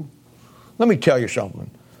you? Let me tell you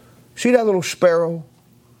something. See that little sparrow?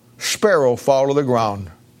 Sparrow fall to the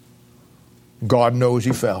ground. God knows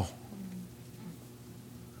he fell.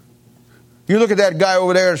 You look at that guy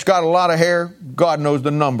over there that's got a lot of hair. God knows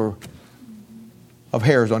the number of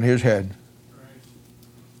hairs on his head.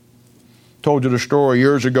 Told you the story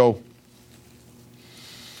years ago.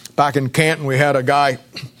 Back in Canton, we had a guy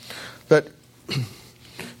that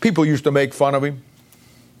people used to make fun of him.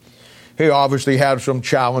 He obviously had some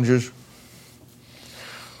challenges.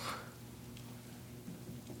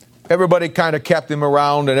 Everybody kind of kept him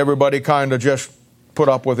around and everybody kind of just put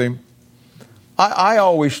up with him. I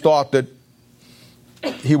always thought that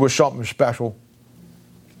he was something special.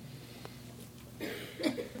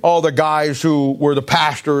 All the guys who were the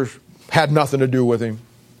pastors had nothing to do with him.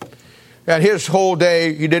 And his whole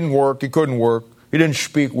day, he didn't work, he couldn't work, he didn't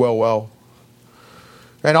speak well.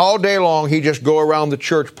 And all day long, he'd just go around the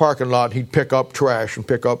church parking lot, he'd pick up trash and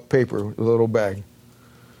pick up paper with a little bag.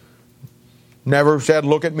 Never said,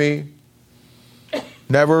 look at me.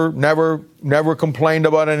 Never complained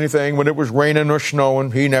about anything. When it was raining or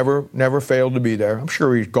snowing, he never failed to be there. I'm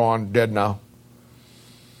sure he's gone, dead now.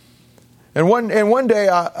 And one day,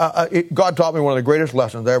 God taught me one of the greatest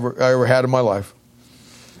lessons I ever had in my life.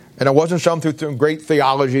 And it wasn't some great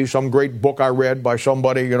theology, some great book I read by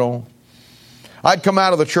somebody, you know. I'd come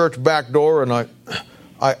out of the church back door and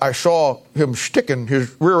I saw him sticking,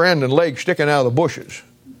 his rear end and legs sticking out of the bushes.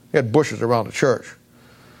 He had bushes around the church.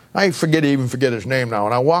 I even forget his name now.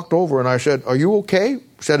 And I walked over and I said, are you okay?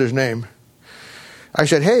 Said his name. I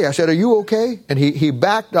said, hey, are you okay? And he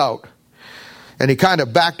backed out. And he kind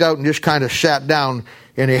of backed out and just kind of sat down.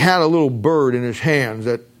 And he had a little bird in his hands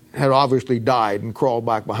that had obviously died and crawled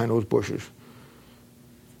back behind those bushes.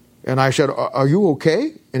 And I said, are you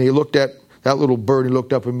okay? And he looked at that little bird. He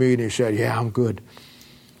looked up at me and he said, yeah, I'm good.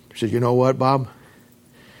 He said, you know what, Bob?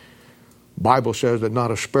 Bible says that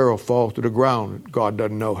not a sparrow falls to the ground. God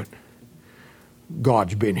doesn't know it.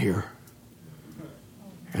 God's been here.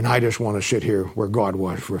 And I just want to sit here where God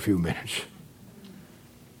was for a few minutes.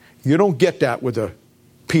 You don't get that with a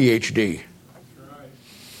PhD.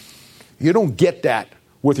 You don't get that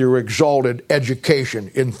with your exalted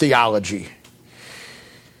education in theology.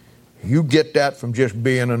 You get that from just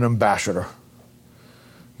being an ambassador.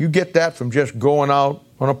 You get that from just going out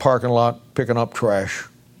on a parking lot, picking up trash.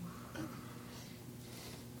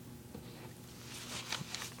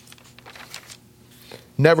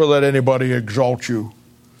 Never let anybody exalt you.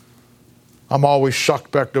 I'm always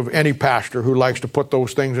suspect of any pastor who likes to put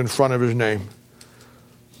those things in front of his name.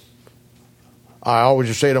 I always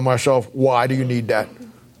just say to myself, why do you need that?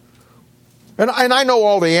 And I know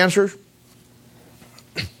all the answers.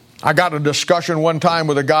 I got in a discussion one time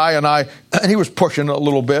with a guy, and he was pushing a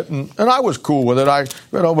little bit, and I was cool with it.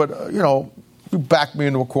 You back me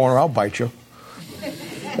into a corner, I'll bite you.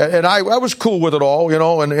 And I was cool with it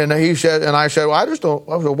all, and he said, and I said, well, I just don't.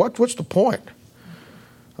 I said, what's the point?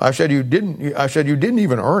 I said, you didn't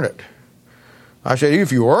even earn it. I said,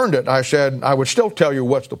 if you earned it, I said, I would still tell you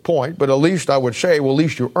what's the point, but at least I would say, well, at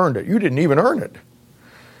least you earned it. You didn't even earn it.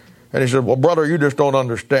 And he said, well, brother, you just don't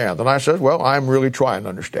understand. And I said, well, I'm really trying to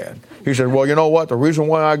understand. He said, well, you know what? The reason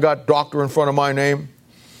why I got doctor in front of my name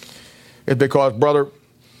is because, brother,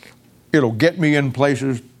 it'll get me in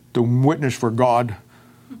places to witness for God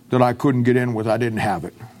that I couldn't get in with. I didn't have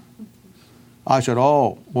it. I said,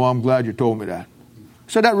 oh, well, I'm glad you told me that.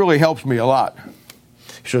 He said, that really helps me a lot.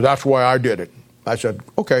 He said, that's why I did it. I said,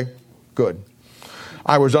 okay, good.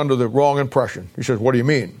 I was under the wrong impression. He said, what do you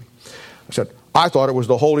mean? I said, I thought it was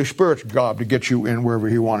the Holy Spirit's job to get you in wherever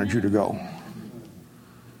He wanted you to go.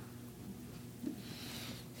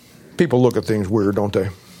 People look at things weird, don't they?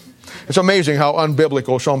 It's amazing how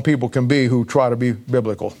unbiblical some people can be who try to be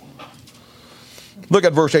biblical. Look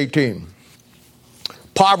at verse 18.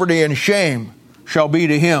 Poverty and shame shall be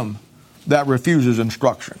to him that refuses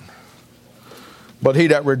instruction, but he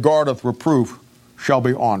that regardeth reproof shall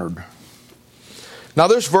be honored. Now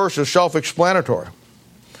this verse is self-explanatory.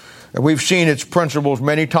 And we've seen its principles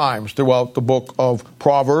many times throughout the book of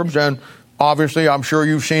Proverbs, and obviously I'm sure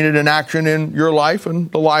you've seen it in action in your life and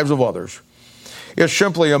the lives of others. It's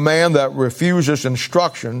simply a man that refuses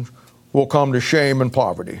instruction will come to shame and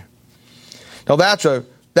poverty. Now that's a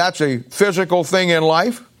physical thing in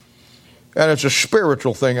life, and it's a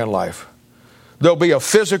spiritual thing in life. There'll be a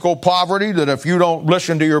physical poverty that if you don't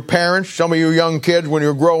listen to your parents, some of you young kids when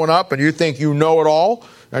you're growing up and you think you know it all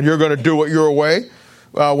and you're going to do it your way,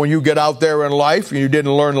 when you get out there in life and you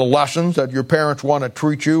didn't learn the lessons that your parents want to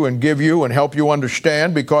treat you and give you and help you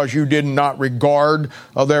understand because you did not regard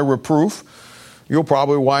their reproof, you'll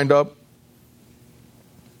probably wind up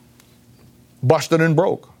busted and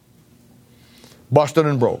broke. Busted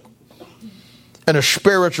and broke. In a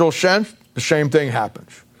spiritual sense, the same thing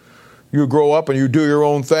happens. You grow up and you do your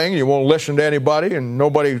own thing. You won't listen to anybody, and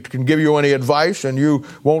nobody can give you any advice, and you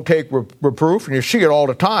won't take reproof. And you see it all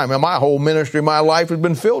the time. And my whole ministry, my life has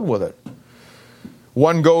been filled with it.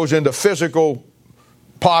 One goes into physical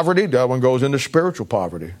poverty. The other one goes into spiritual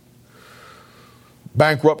poverty.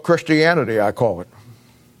 Bankrupt Christianity, I call it.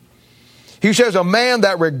 He says, a man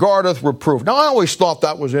that regardeth reproof. Now, I always thought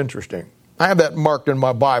that was interesting. I have that marked in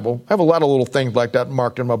my Bible. I have a lot of little things like that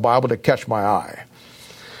marked in my Bible to catch my eye.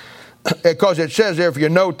 Because it says there, if you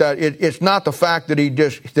note that, it's not the fact that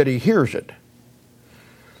he hears it.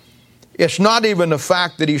 It's not even the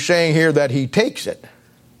fact that he's saying here that he takes it,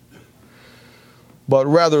 but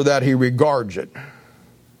rather that he regards it.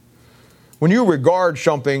 When you regard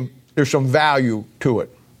something, there's some value to it.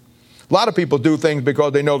 A lot of people do things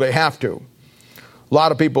because they know they have to. A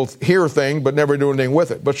lot of people hear things but never do anything with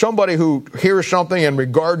it. But somebody who hears something and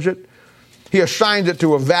regards it, he assigns it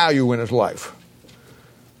to a value in his life.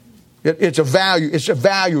 It's a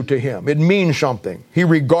value to him. It means something. He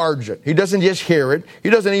regards it. He doesn't just hear it. He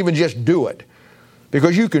doesn't even just do it.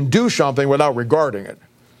 Because you can do something without regarding it.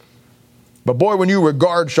 But boy, when you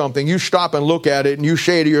regard something, you stop and look at it and you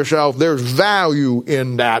say to yourself, there's value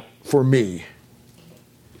in that for me.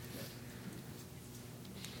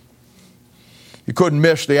 You couldn't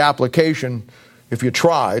miss the application if you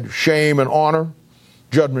tried. Shame and honor,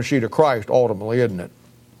 judgment seat of Christ ultimately, isn't it?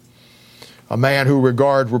 A man who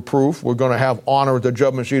regards reproof, we're going to have honor at the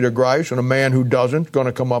judgment seat of Christ, and a man who doesn't is going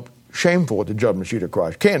to come up shameful at the judgment seat of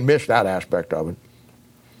Christ. Can't miss that aspect of it.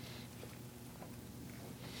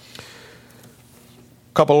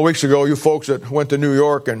 A couple of weeks ago, you folks that went to New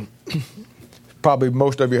York, and probably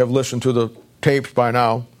most of you have listened to the tapes by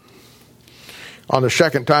now. On the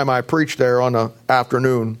second time I preached there on the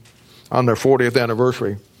afternoon, on their 40th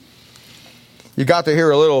anniversary, you got to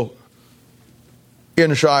hear a little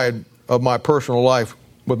inside of my personal life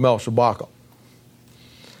with Mel Sabaka.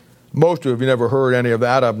 Most of you never heard any of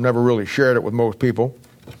that. I've never really shared it with most people.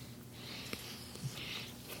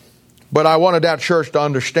 But I wanted that church to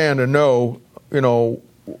understand and know,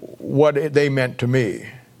 what they meant to me.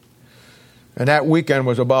 And that weekend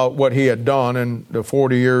was about what he had done in the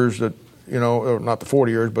 40 years that, not the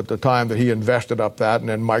 40 years, but the time that he invested up that, and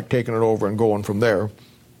then Mike taking it over and going from there.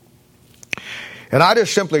 And I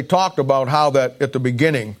just simply talked about how that at the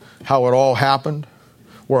beginning, how it all happened,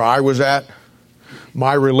 where I was at,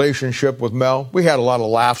 my relationship with Mel. We had a lot of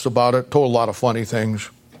laughs about it, told a lot of funny things.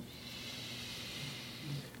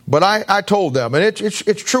 But I told them, and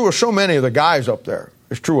it's true of so many of the guys up there.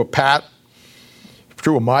 It's true of Pat. It's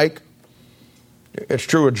true of Mike. It's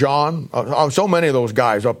true of John. So many of those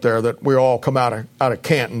guys up there that we all come out of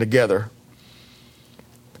Canton together.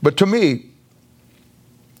 But to me,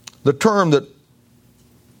 the term that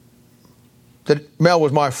Mel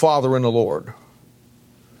was my father in the Lord,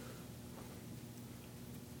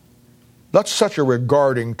 that's such a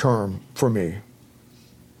regarding term for me.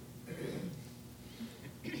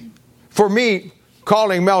 For me,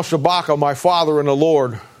 calling Mel Sabaka my father in the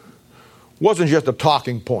Lord wasn't just a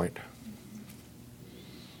talking point.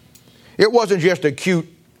 It wasn't just a cute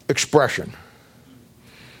expression.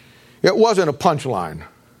 It wasn't a punchline.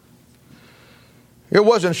 It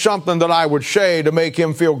wasn't something that I would say to make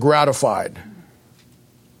him feel gratified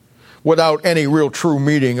without any real true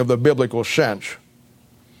meaning of the biblical sense.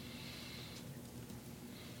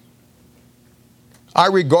 I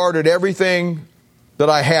regarded everything that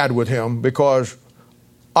I had with him because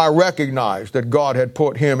I recognized that God had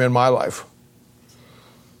put him in my life.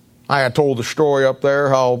 I had told the story up there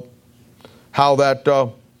how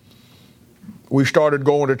that we started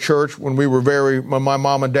going to church when my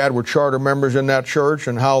mom and dad were charter members in that church,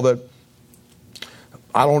 and how that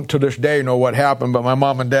I don't to this day know what happened, but my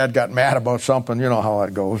mom and dad got mad about something. You know how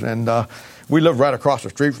that goes. And we lived right across the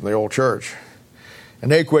street from the old church, and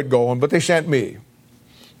they quit going, but they sent me.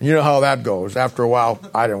 You know how that goes. After a while,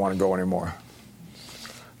 I didn't want to go anymore.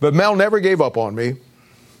 But Mel never gave up on me.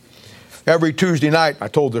 Every Tuesday night, I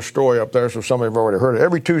told this story up there, so some of you have already heard it.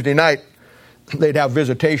 Every Tuesday night, they'd have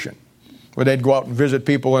visitation, where they'd go out and visit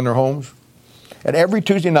people in their homes. And every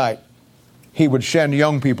Tuesday night, he would send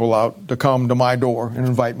young people out to come to my door and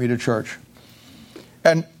invite me to church.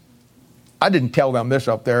 And I didn't tell them this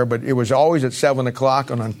up there, but it was always at 7 o'clock.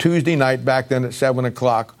 And on Tuesday night, back then at 7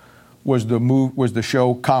 o'clock, was the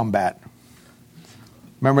show Combat.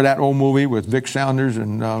 Remember that old movie with Vic Saunders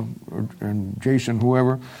and Jason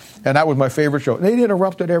whoever? And that was my favorite show. They'd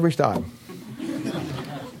interrupt it every time.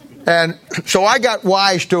 And so I got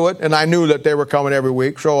wise to it, and I knew that they were coming every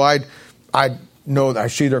week. So I know that I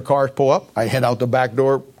see their cars pull up. I head out the back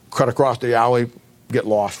door, cut across the alley, get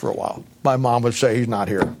lost for a while. My mom would say, he's not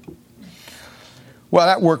here. Well,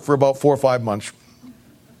 that worked for about 4 or 5 months.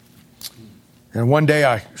 And one day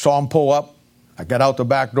I saw him pull up. I got out the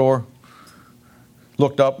back door,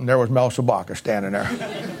 looked up, and there was Mel Sabaka standing there.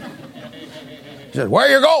 He said, "Where are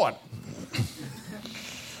you going?"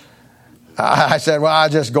 I said, "Well, I'm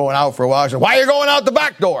just going out for a while." He said, "Why are you going out the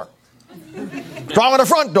back door? What's wrong with the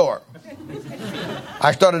front door?"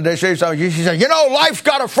 I started to say something. She said, "Life's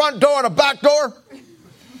got a front door and a back door.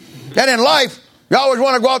 And in life, you always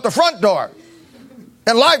want to go out the front door.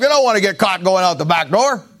 In life, you don't want to get caught going out the back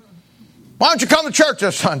door. Why don't you come to church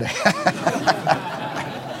this Sunday?"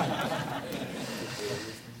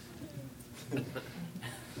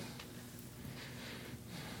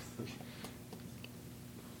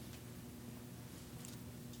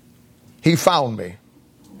 He found me.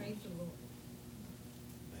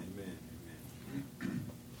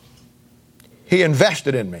 He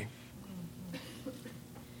invested in me.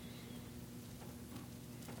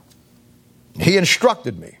 He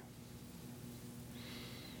instructed me.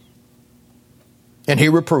 And he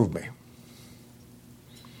reproved me.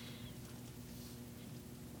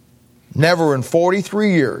 Never in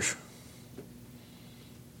 43 years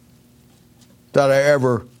did I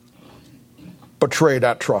ever betray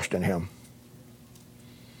that trust in him.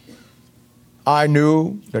 I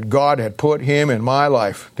knew that God had put him in my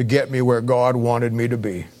life to get me where God wanted me to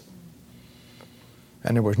be.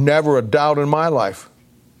 And there was never a doubt in my life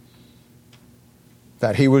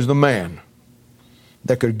that he was the man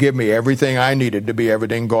that could give me everything I needed to be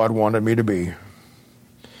everything God wanted me to be.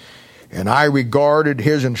 And I regarded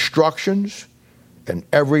his instructions in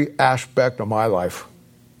every aspect of my life.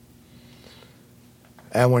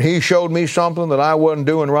 And when he showed me something that I wasn't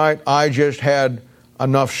doing right, I just had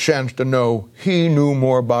enough sense to know he knew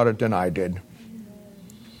more about it than I did.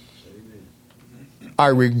 I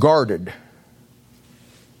regarded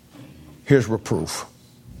his reproof.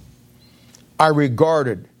 I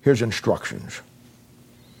regarded his instructions.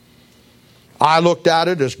 I looked at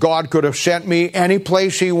it as God could have sent me any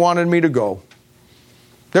place he wanted me to go.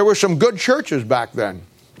 There were some good churches back then.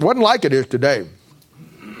 It wasn't like it is today.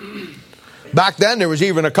 Back then, there was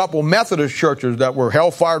even a couple Methodist churches that were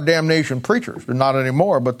hellfire damnation preachers. They're not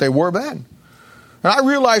anymore, but they were then. And I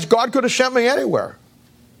realized God could have sent me anywhere.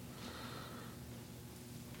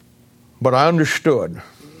 But I understood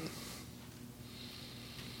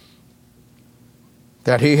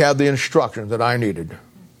that he had the instructions that I needed.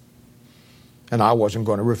 And I wasn't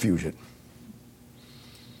going to refuse it.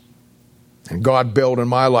 And God built in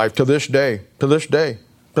my life to this day,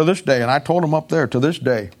 and I told him up there, to this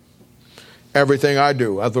day, everything I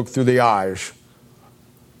do, I look through the eyes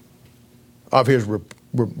of his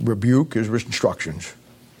rebuke, his instructions,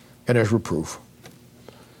 and his reproof.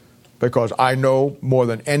 Because I know more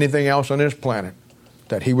than anything else on this planet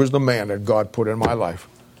that he was the man that God put in my life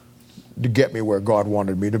to get me where God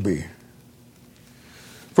wanted me to be.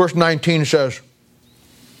 Verse 19 says,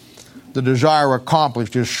 the desire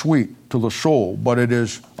accomplished is sweet to the soul, but it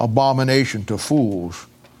is abomination to fools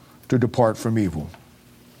to depart from evil.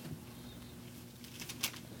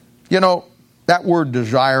 You know, that word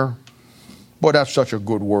desire, boy, that's such a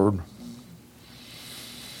good word.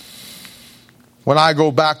 When I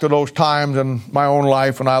go back to those times in my own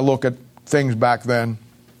life and I look at things back then,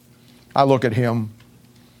 I look at him,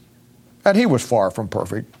 and he was far from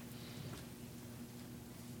perfect.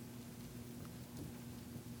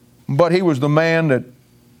 But he was the man that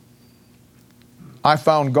I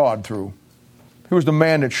found God through. He was the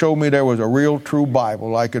man that showed me there was a real, true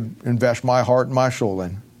Bible I could invest my heart and my soul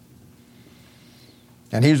in.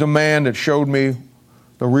 And he's the man that showed me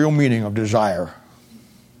the real meaning of desire.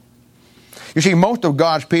 You see, most of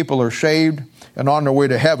God's people are saved and on their way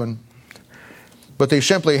to heaven, but they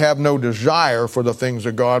simply have no desire for the things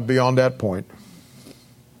of God beyond that point.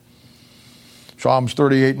 Psalms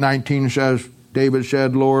 38:19 says, David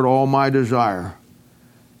said, Lord, all my desire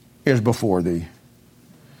is before thee.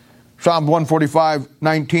 Psalm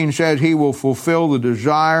 145:19 says, he will fulfill the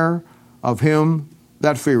desire of him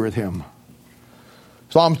that feareth him.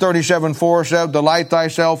 Psalm 37:4 says, delight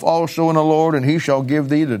thyself also in the Lord, and he shall give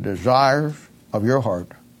thee the desires of your heart.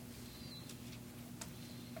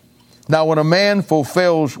 Now, when a man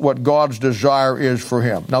fulfills what God's desire is for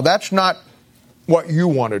him, now that's not what you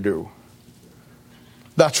want to do.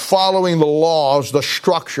 That's following the laws, the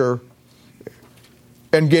structure,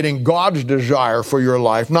 and getting God's desire for your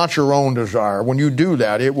life, not your own desire. When you do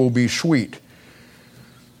that, it will be sweet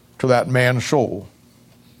to that man's soul.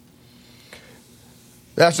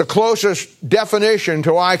 That's the closest definition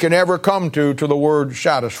to I can ever come to the word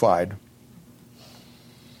satisfied.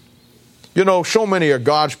 You know, so many of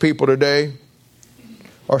God's people today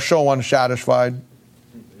are so unsatisfied.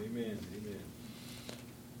 Amen.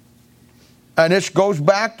 And it goes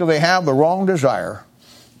back to they have the wrong desire.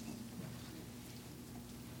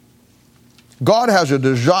 God has a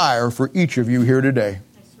desire for each of you here today.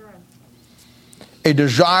 That's right. A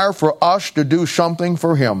desire for us to do something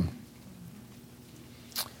for him.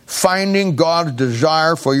 Finding God's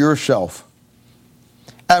desire for yourself.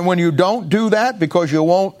 And when you don't do that because you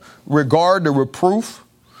won't regard the reproof,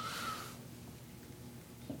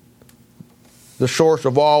 the source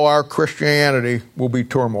of all our Christianity will be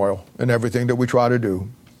turmoil in everything that we try to do.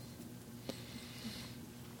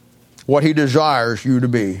 What he desires you to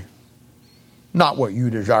be, not what you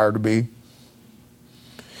desire to be.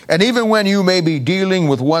 And even when you may be dealing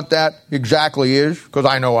with what that exactly is, because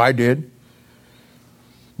I know I did.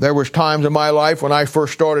 There was times in my life when I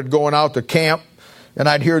first started going out to camp, and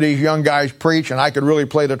I'd hear these young guys preach, and I could really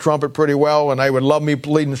play the trumpet pretty well, and they would love me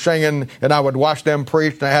leading and singing, and I would watch them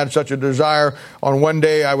preach, and I had such a desire. On one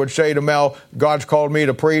day, I would say to Mel, God's called me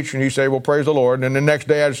to preach, and he'd say, well, praise the Lord. And the next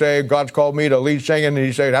day, I'd say, God's called me to lead singing, and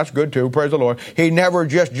he'd say, that's good too, praise the Lord. He never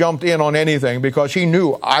just jumped in on anything because he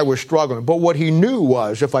knew I was struggling. But what he knew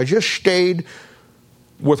was if I just stayed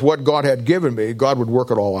with what God had given me, God would work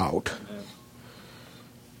it all out.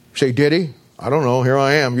 Say, did he? I don't know. Here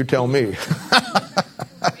I am. You tell me. Praise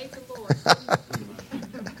the Lord.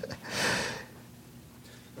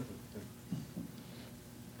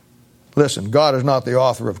 Listen, God is not the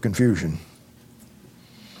author of confusion.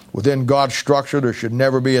 Within God's structure, there should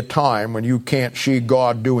never be a time when you can't see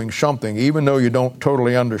God doing something, even though you don't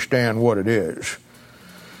totally understand what it is.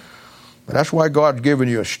 But that's why God's given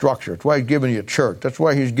you a structure. That's why he's given you a church. That's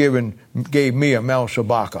why he's gave me a Mel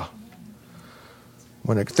Sabaka.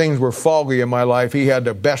 When things were foggy in my life, he had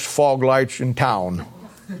the best fog lights in town.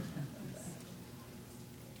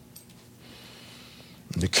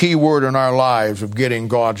 The key word in our lives of getting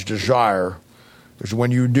God's desire is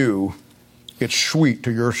when you do, it's sweet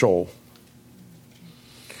to your soul.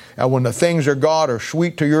 And when the things of God are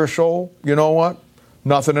sweet to your soul, you know what?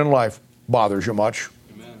 Nothing in life bothers you much.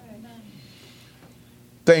 Amen.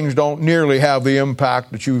 Things don't nearly have the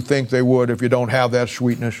impact that you think they would if you don't have that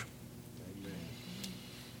sweetness.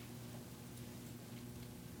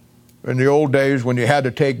 In the old days when you had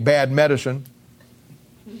to take bad medicine,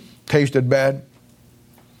 tasted bad,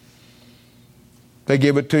 they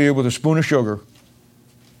give it to you with a spoon of sugar.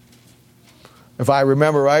 If I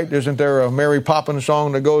remember right, isn't there a Mary Poppins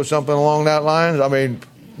song that goes something along that lines? I mean,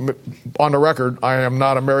 on the record, I am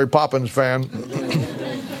not a Mary Poppins fan.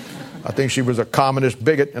 I think she was a communist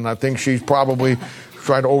bigot, and I think she's probably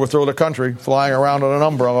trying to overthrow the country, flying around on an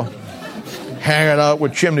umbrella, hanging out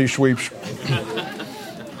with chimney sweeps.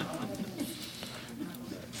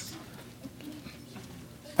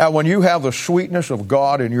 And when you have the sweetness of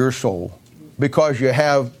God in your soul, because you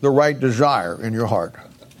have the right desire in your heart,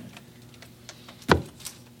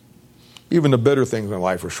 even the bitter things in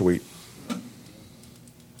life are sweet.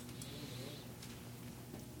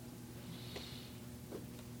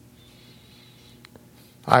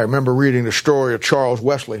 I remember reading the story of Charles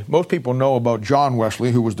Wesley. Most people know about John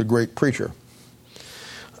Wesley, who was the great preacher.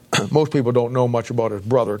 Most people don't know much about his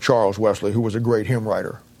brother, Charles Wesley, who was a great hymn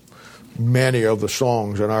writer. Many of the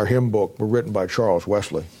songs in our hymn book were written by Charles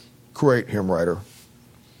Wesley. Great hymn writer.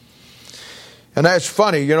 And that's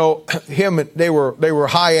funny, you know, they were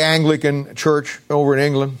high Anglican church over in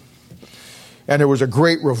England. And there was a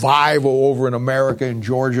great revival over in America, in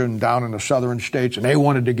Georgia, and down in the southern states, and they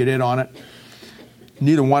wanted to get in on it.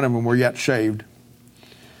 Neither one of them were yet saved.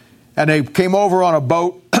 And they came over on a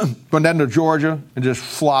boat, went into Georgia, and just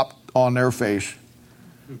flopped on their face.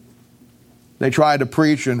 They tried to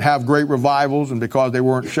preach and have great revivals, and because they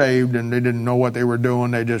weren't saved and they didn't know what they were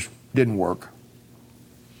doing, they just didn't work.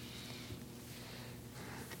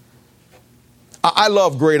 I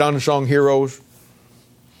love great unsung heroes.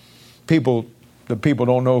 The people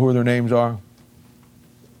don't know who their names are.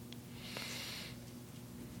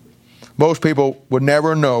 Most people would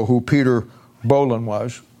never know who Peter Boland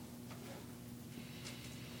was.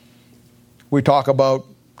 We talk about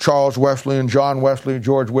Charles Wesley and John Wesley,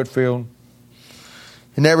 George Whitefield.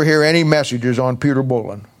 You never hear any messages on Peter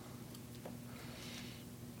Boland.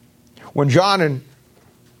 When John and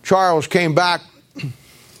Charles came back,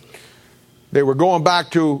 they were going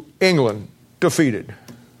back to England, defeated.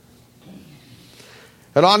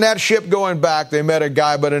 And on that ship going back, they met a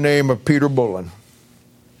guy by the name of Peter Boland,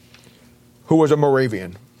 who was a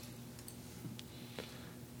Moravian.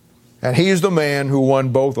 And he's the man who won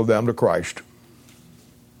both of them to Christ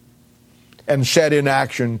and set in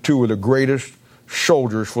action two of the greatest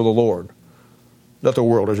soldiers for the Lord that the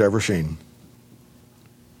world has ever seen.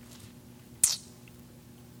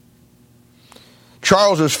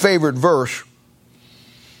 Charles's favorite verse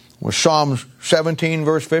was Psalms 17,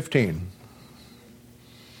 verse 15.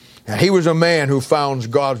 And he was a man who found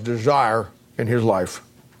God's desire in his life.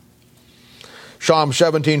 Psalm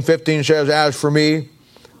 17:15 says, "As for me,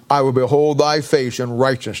 I will behold thy face in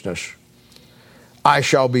righteousness. I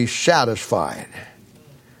shall be satisfied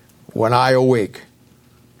when I awake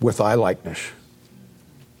with thy likeness."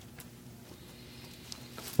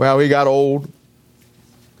 Well, he got old.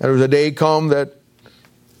 There was a day come that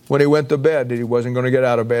when he went to bed, that he wasn't going to get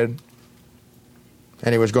out of bed.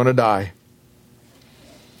 And he was going to die.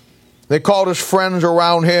 They called his friends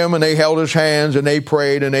around him and they held his hands and they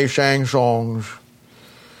prayed and they sang songs.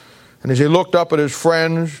 And as he looked up at his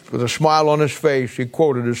friends with a smile on his face, he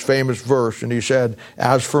quoted his famous verse and he said,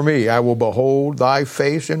 "As for me, I will behold thy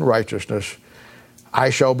face in righteousness. I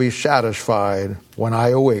shall be satisfied when I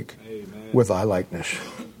awake with thy likeness."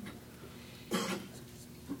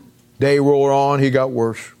 Day rolled on, he got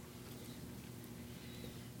worse.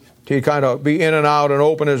 He'd kind of be in and out and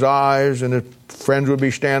open his eyes, and his friends would be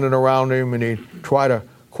standing around him, and he'd try to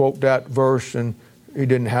quote that verse, and he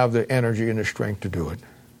didn't have the energy and the strength to do it.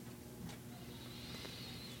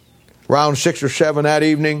 Around 6 or 7 that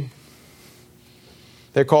evening,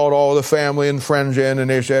 they called all the family and friends in, and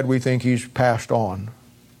they said, "We think he's passed on."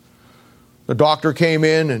 The doctor came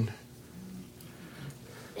in and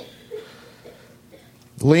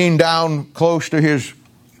leaned down close to his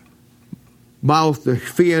mouth to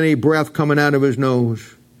feel any breath coming out of his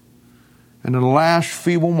nose. And in the last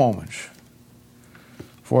feeble moments,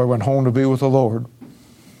 before he went home to be with the Lord,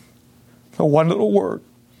 the one little word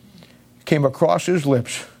came across his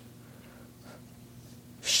lips: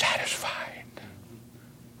 satisfied.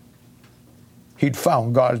 He'd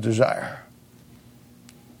found God's desire,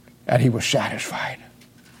 and he was satisfied.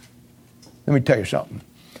 Let me tell you something.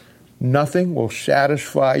 Nothing will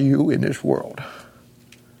satisfy you in this world.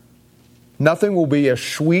 Nothing will be as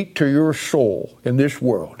sweet to your soul in this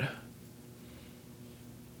world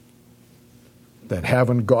than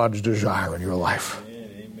having God's desire in your life.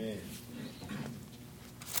 Amen.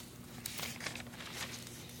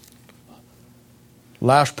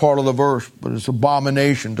 Last part of the verse, but it's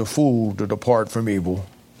abomination to fools to depart from evil.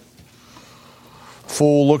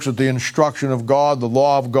 Fool looks at the instruction of God, the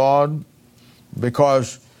law of God,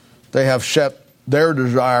 because they have set their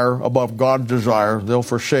desire above God's desire. They'll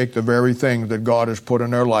forsake the very things that God has put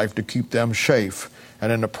in their life to keep them safe,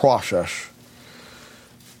 and in the process,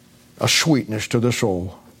 a sweetness to the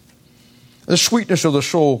soul. The sweetness of the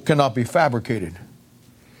soul cannot be fabricated.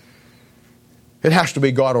 It has to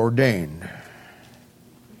be God ordained.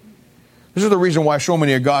 This is the reason why so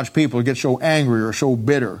many of God's people get so angry or so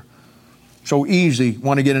bitter, so easy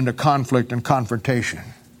want to get into conflict and confrontation.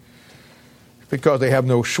 It's because they have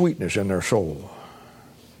no sweetness in their soul.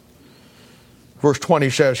 Verse 20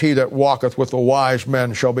 says, he that walketh with the wise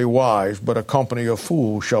men shall be wise, but a company of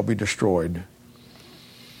fools shall be destroyed.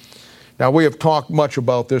 Now, we have talked much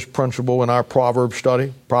about this principle in our Proverbs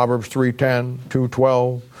study. Proverbs 3:10,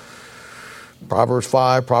 2:12, Proverbs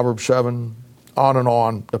 5, Proverbs 7,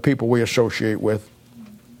 on, the people we associate with.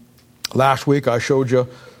 Last week I showed you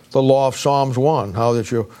the law of Psalms 1, how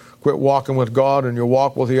that you quit walking with God and you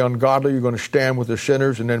walk with the ungodly, you're going to stand with the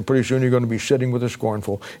sinners, and then pretty soon you're going to be sitting with the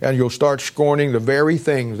scornful. And you'll start scorning the very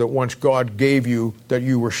things that once God gave you that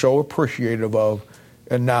you were so appreciative of,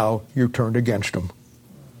 and now you turned against them.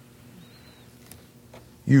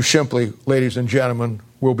 You simply, ladies and gentlemen,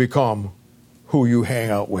 will become who you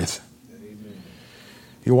hang out with. Amen.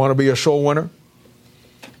 You want to be a soul winner?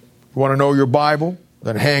 You want to know your Bible?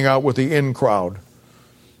 Then hang out with the in crowd.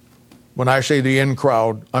 When I say the in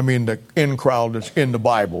crowd, I mean the in crowd that's in the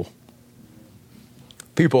Bible.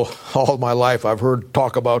 People, all my life, I've heard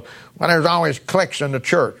talk about, well, there's always cliques in the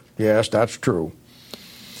church. Yes, that's true.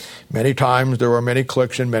 Many times there are many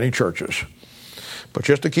cliques in many churches. But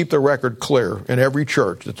just to keep the record clear, in every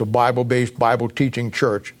church that's a Bible-based, Bible-teaching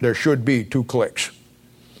church, there should be 2 cliques.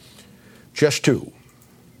 Just 2.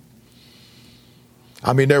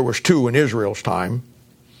 I mean, there was 2 in Israel's time,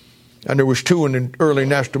 and there was 2 in the early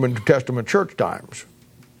New Testament church times.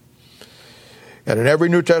 And in every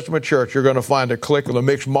New Testament church, you're going to find a clique of the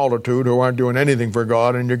mixed multitude who aren't doing anything for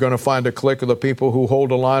God, and you're going to find a clique of the people who hold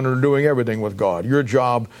the line and are doing everything with God. Your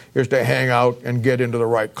job is to hang out and get into the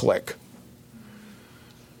right clique.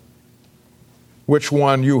 Which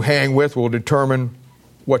one you hang with will determine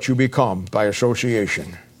what you become by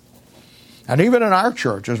association. And even in our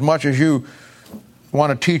church, as much as you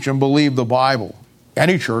want to teach and believe the Bible,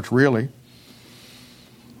 any church really,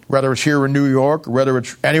 whether it's here in New York or whether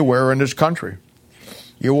it's anywhere in this country,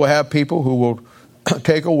 you will have people who will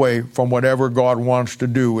take away from whatever God wants to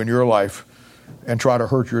do in your life and try to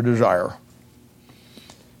hurt your desire.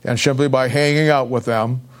 And simply by hanging out with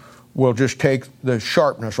them will just take the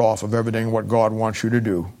sharpness off of everything what God wants you to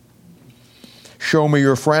do. Show me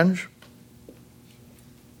your friends,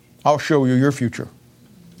 I'll show you your future.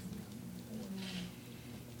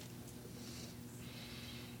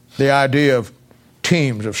 The idea of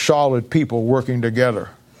teams of solid people working together.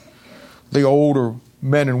 The older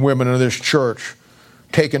men and women of this church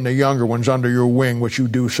taking the younger ones under your wing, which you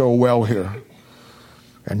do so well here,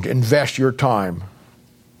 and invest your time.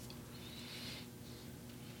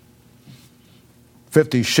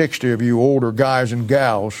 50, 60 of you older guys and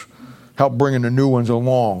gals help bringing the new ones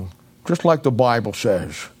along, just like the Bible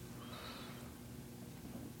says.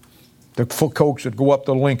 The folks that go up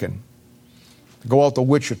to Lincoln, go out to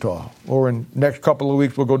Wichita, or in the next couple of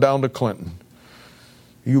weeks we'll go down to Clinton.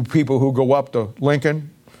 You people who go up to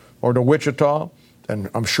Lincoln or to Wichita, and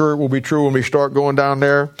I'm sure it will be true when we start going down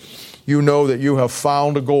there, you know that you have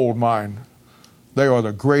found a gold mine. They are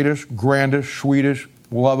the greatest, grandest, sweetest,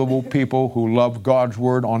 lovable people who love God's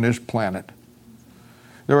Word on this planet.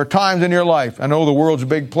 There are times in your life, I know the world's a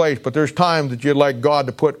big place, but there's times that you'd like God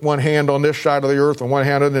to put one hand on this side of the earth and one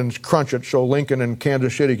hand on it and crunch it so Lincoln and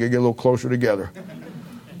Kansas City could get a little closer together.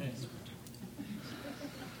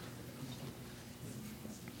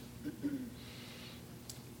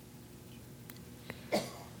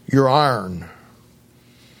 Your iron,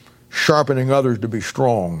 sharpening others to be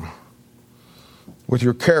strong, with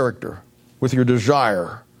your character, with your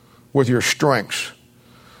desire, with your strengths,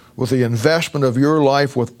 with the investment of your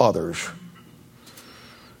life with others.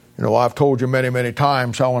 You know, I've told you many, many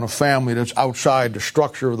times how in a family that's outside the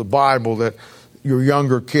structure of the Bible that your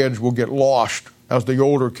younger kids will get lost as the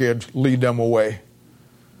older kids lead them away.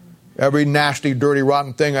 Every nasty, dirty,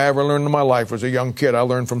 rotten thing I ever learned in my life as a young kid, I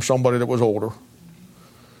learned from somebody that was older.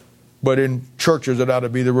 But in churches, it ought to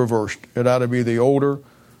be the reverse. It ought to be the older,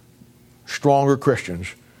 stronger Christians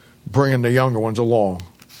bringing the younger ones along,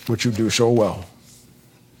 which you do so well.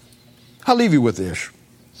 I'll leave you with this.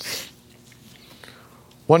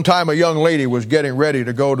 One time a young lady was getting ready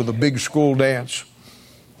to go to the big school dance.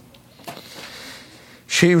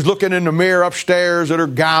 She was looking in the mirror upstairs at her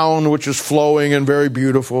gown, which is flowing and very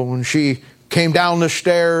beautiful, and she came down the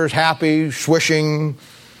stairs happy, swishing,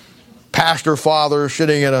 past her father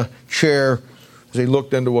sitting in a chair as he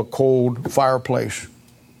looked into a cold fireplace.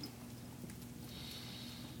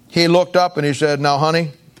 He looked up and he said, "Now,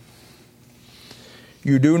 honey,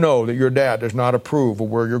 you do know that your dad does not approve of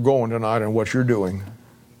where you're going tonight and what you're doing."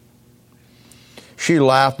 She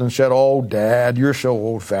laughed and said, "Oh, Dad, you're so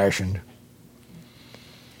old-fashioned.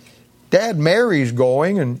 Dad, Mary's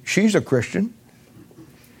going, and she's a Christian.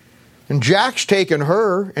 And Jack's taken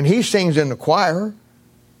her, and he sings in the choir."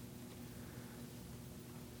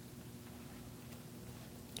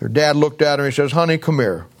 Her dad looked at her and he says, "Honey, come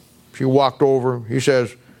here." She walked over. He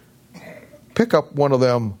says, "Pick up one of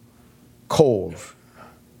them coals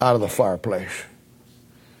out of the fireplace."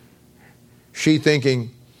 She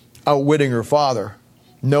thinking, outwitting her father,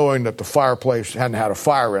 knowing that the fireplace hadn't had a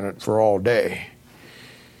fire in it for all day.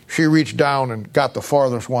 She reached down and got the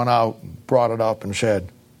farthest one out and brought it up and said,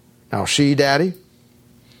 "Now see, Daddy,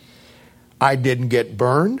 I didn't get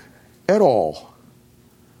burned at all,"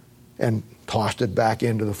 and tossed it back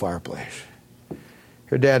into the fireplace.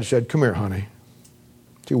 Her dad said, "Come here, honey."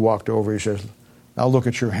 She walked over. He says, "Now look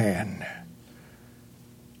at your hand."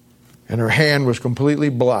 And her hand was completely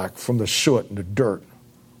black from the soot and the dirt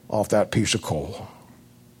off that piece of coal.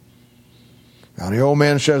 Now the old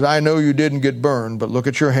man says, "I know you didn't get burned, but look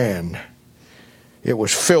at your hand. It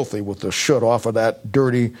was filthy with the soot off of that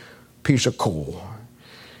dirty piece of coal."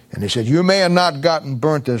 And he said, "You may have not gotten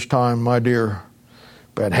burnt this time, my dear,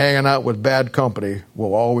 but hanging out with bad company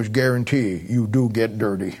will always guarantee you do get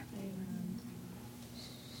dirty.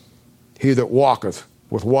 He that walketh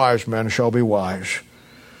with wise men shall be wise,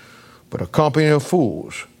 but a company of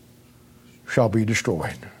fools shall be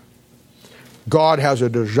destroyed." God has a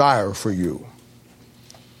desire for you.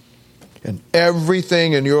 And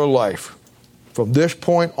everything in your life from this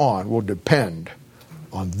point on will depend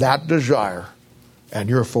on that desire and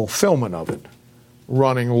your fulfillment of it,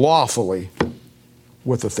 running lawfully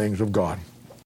with the things of God.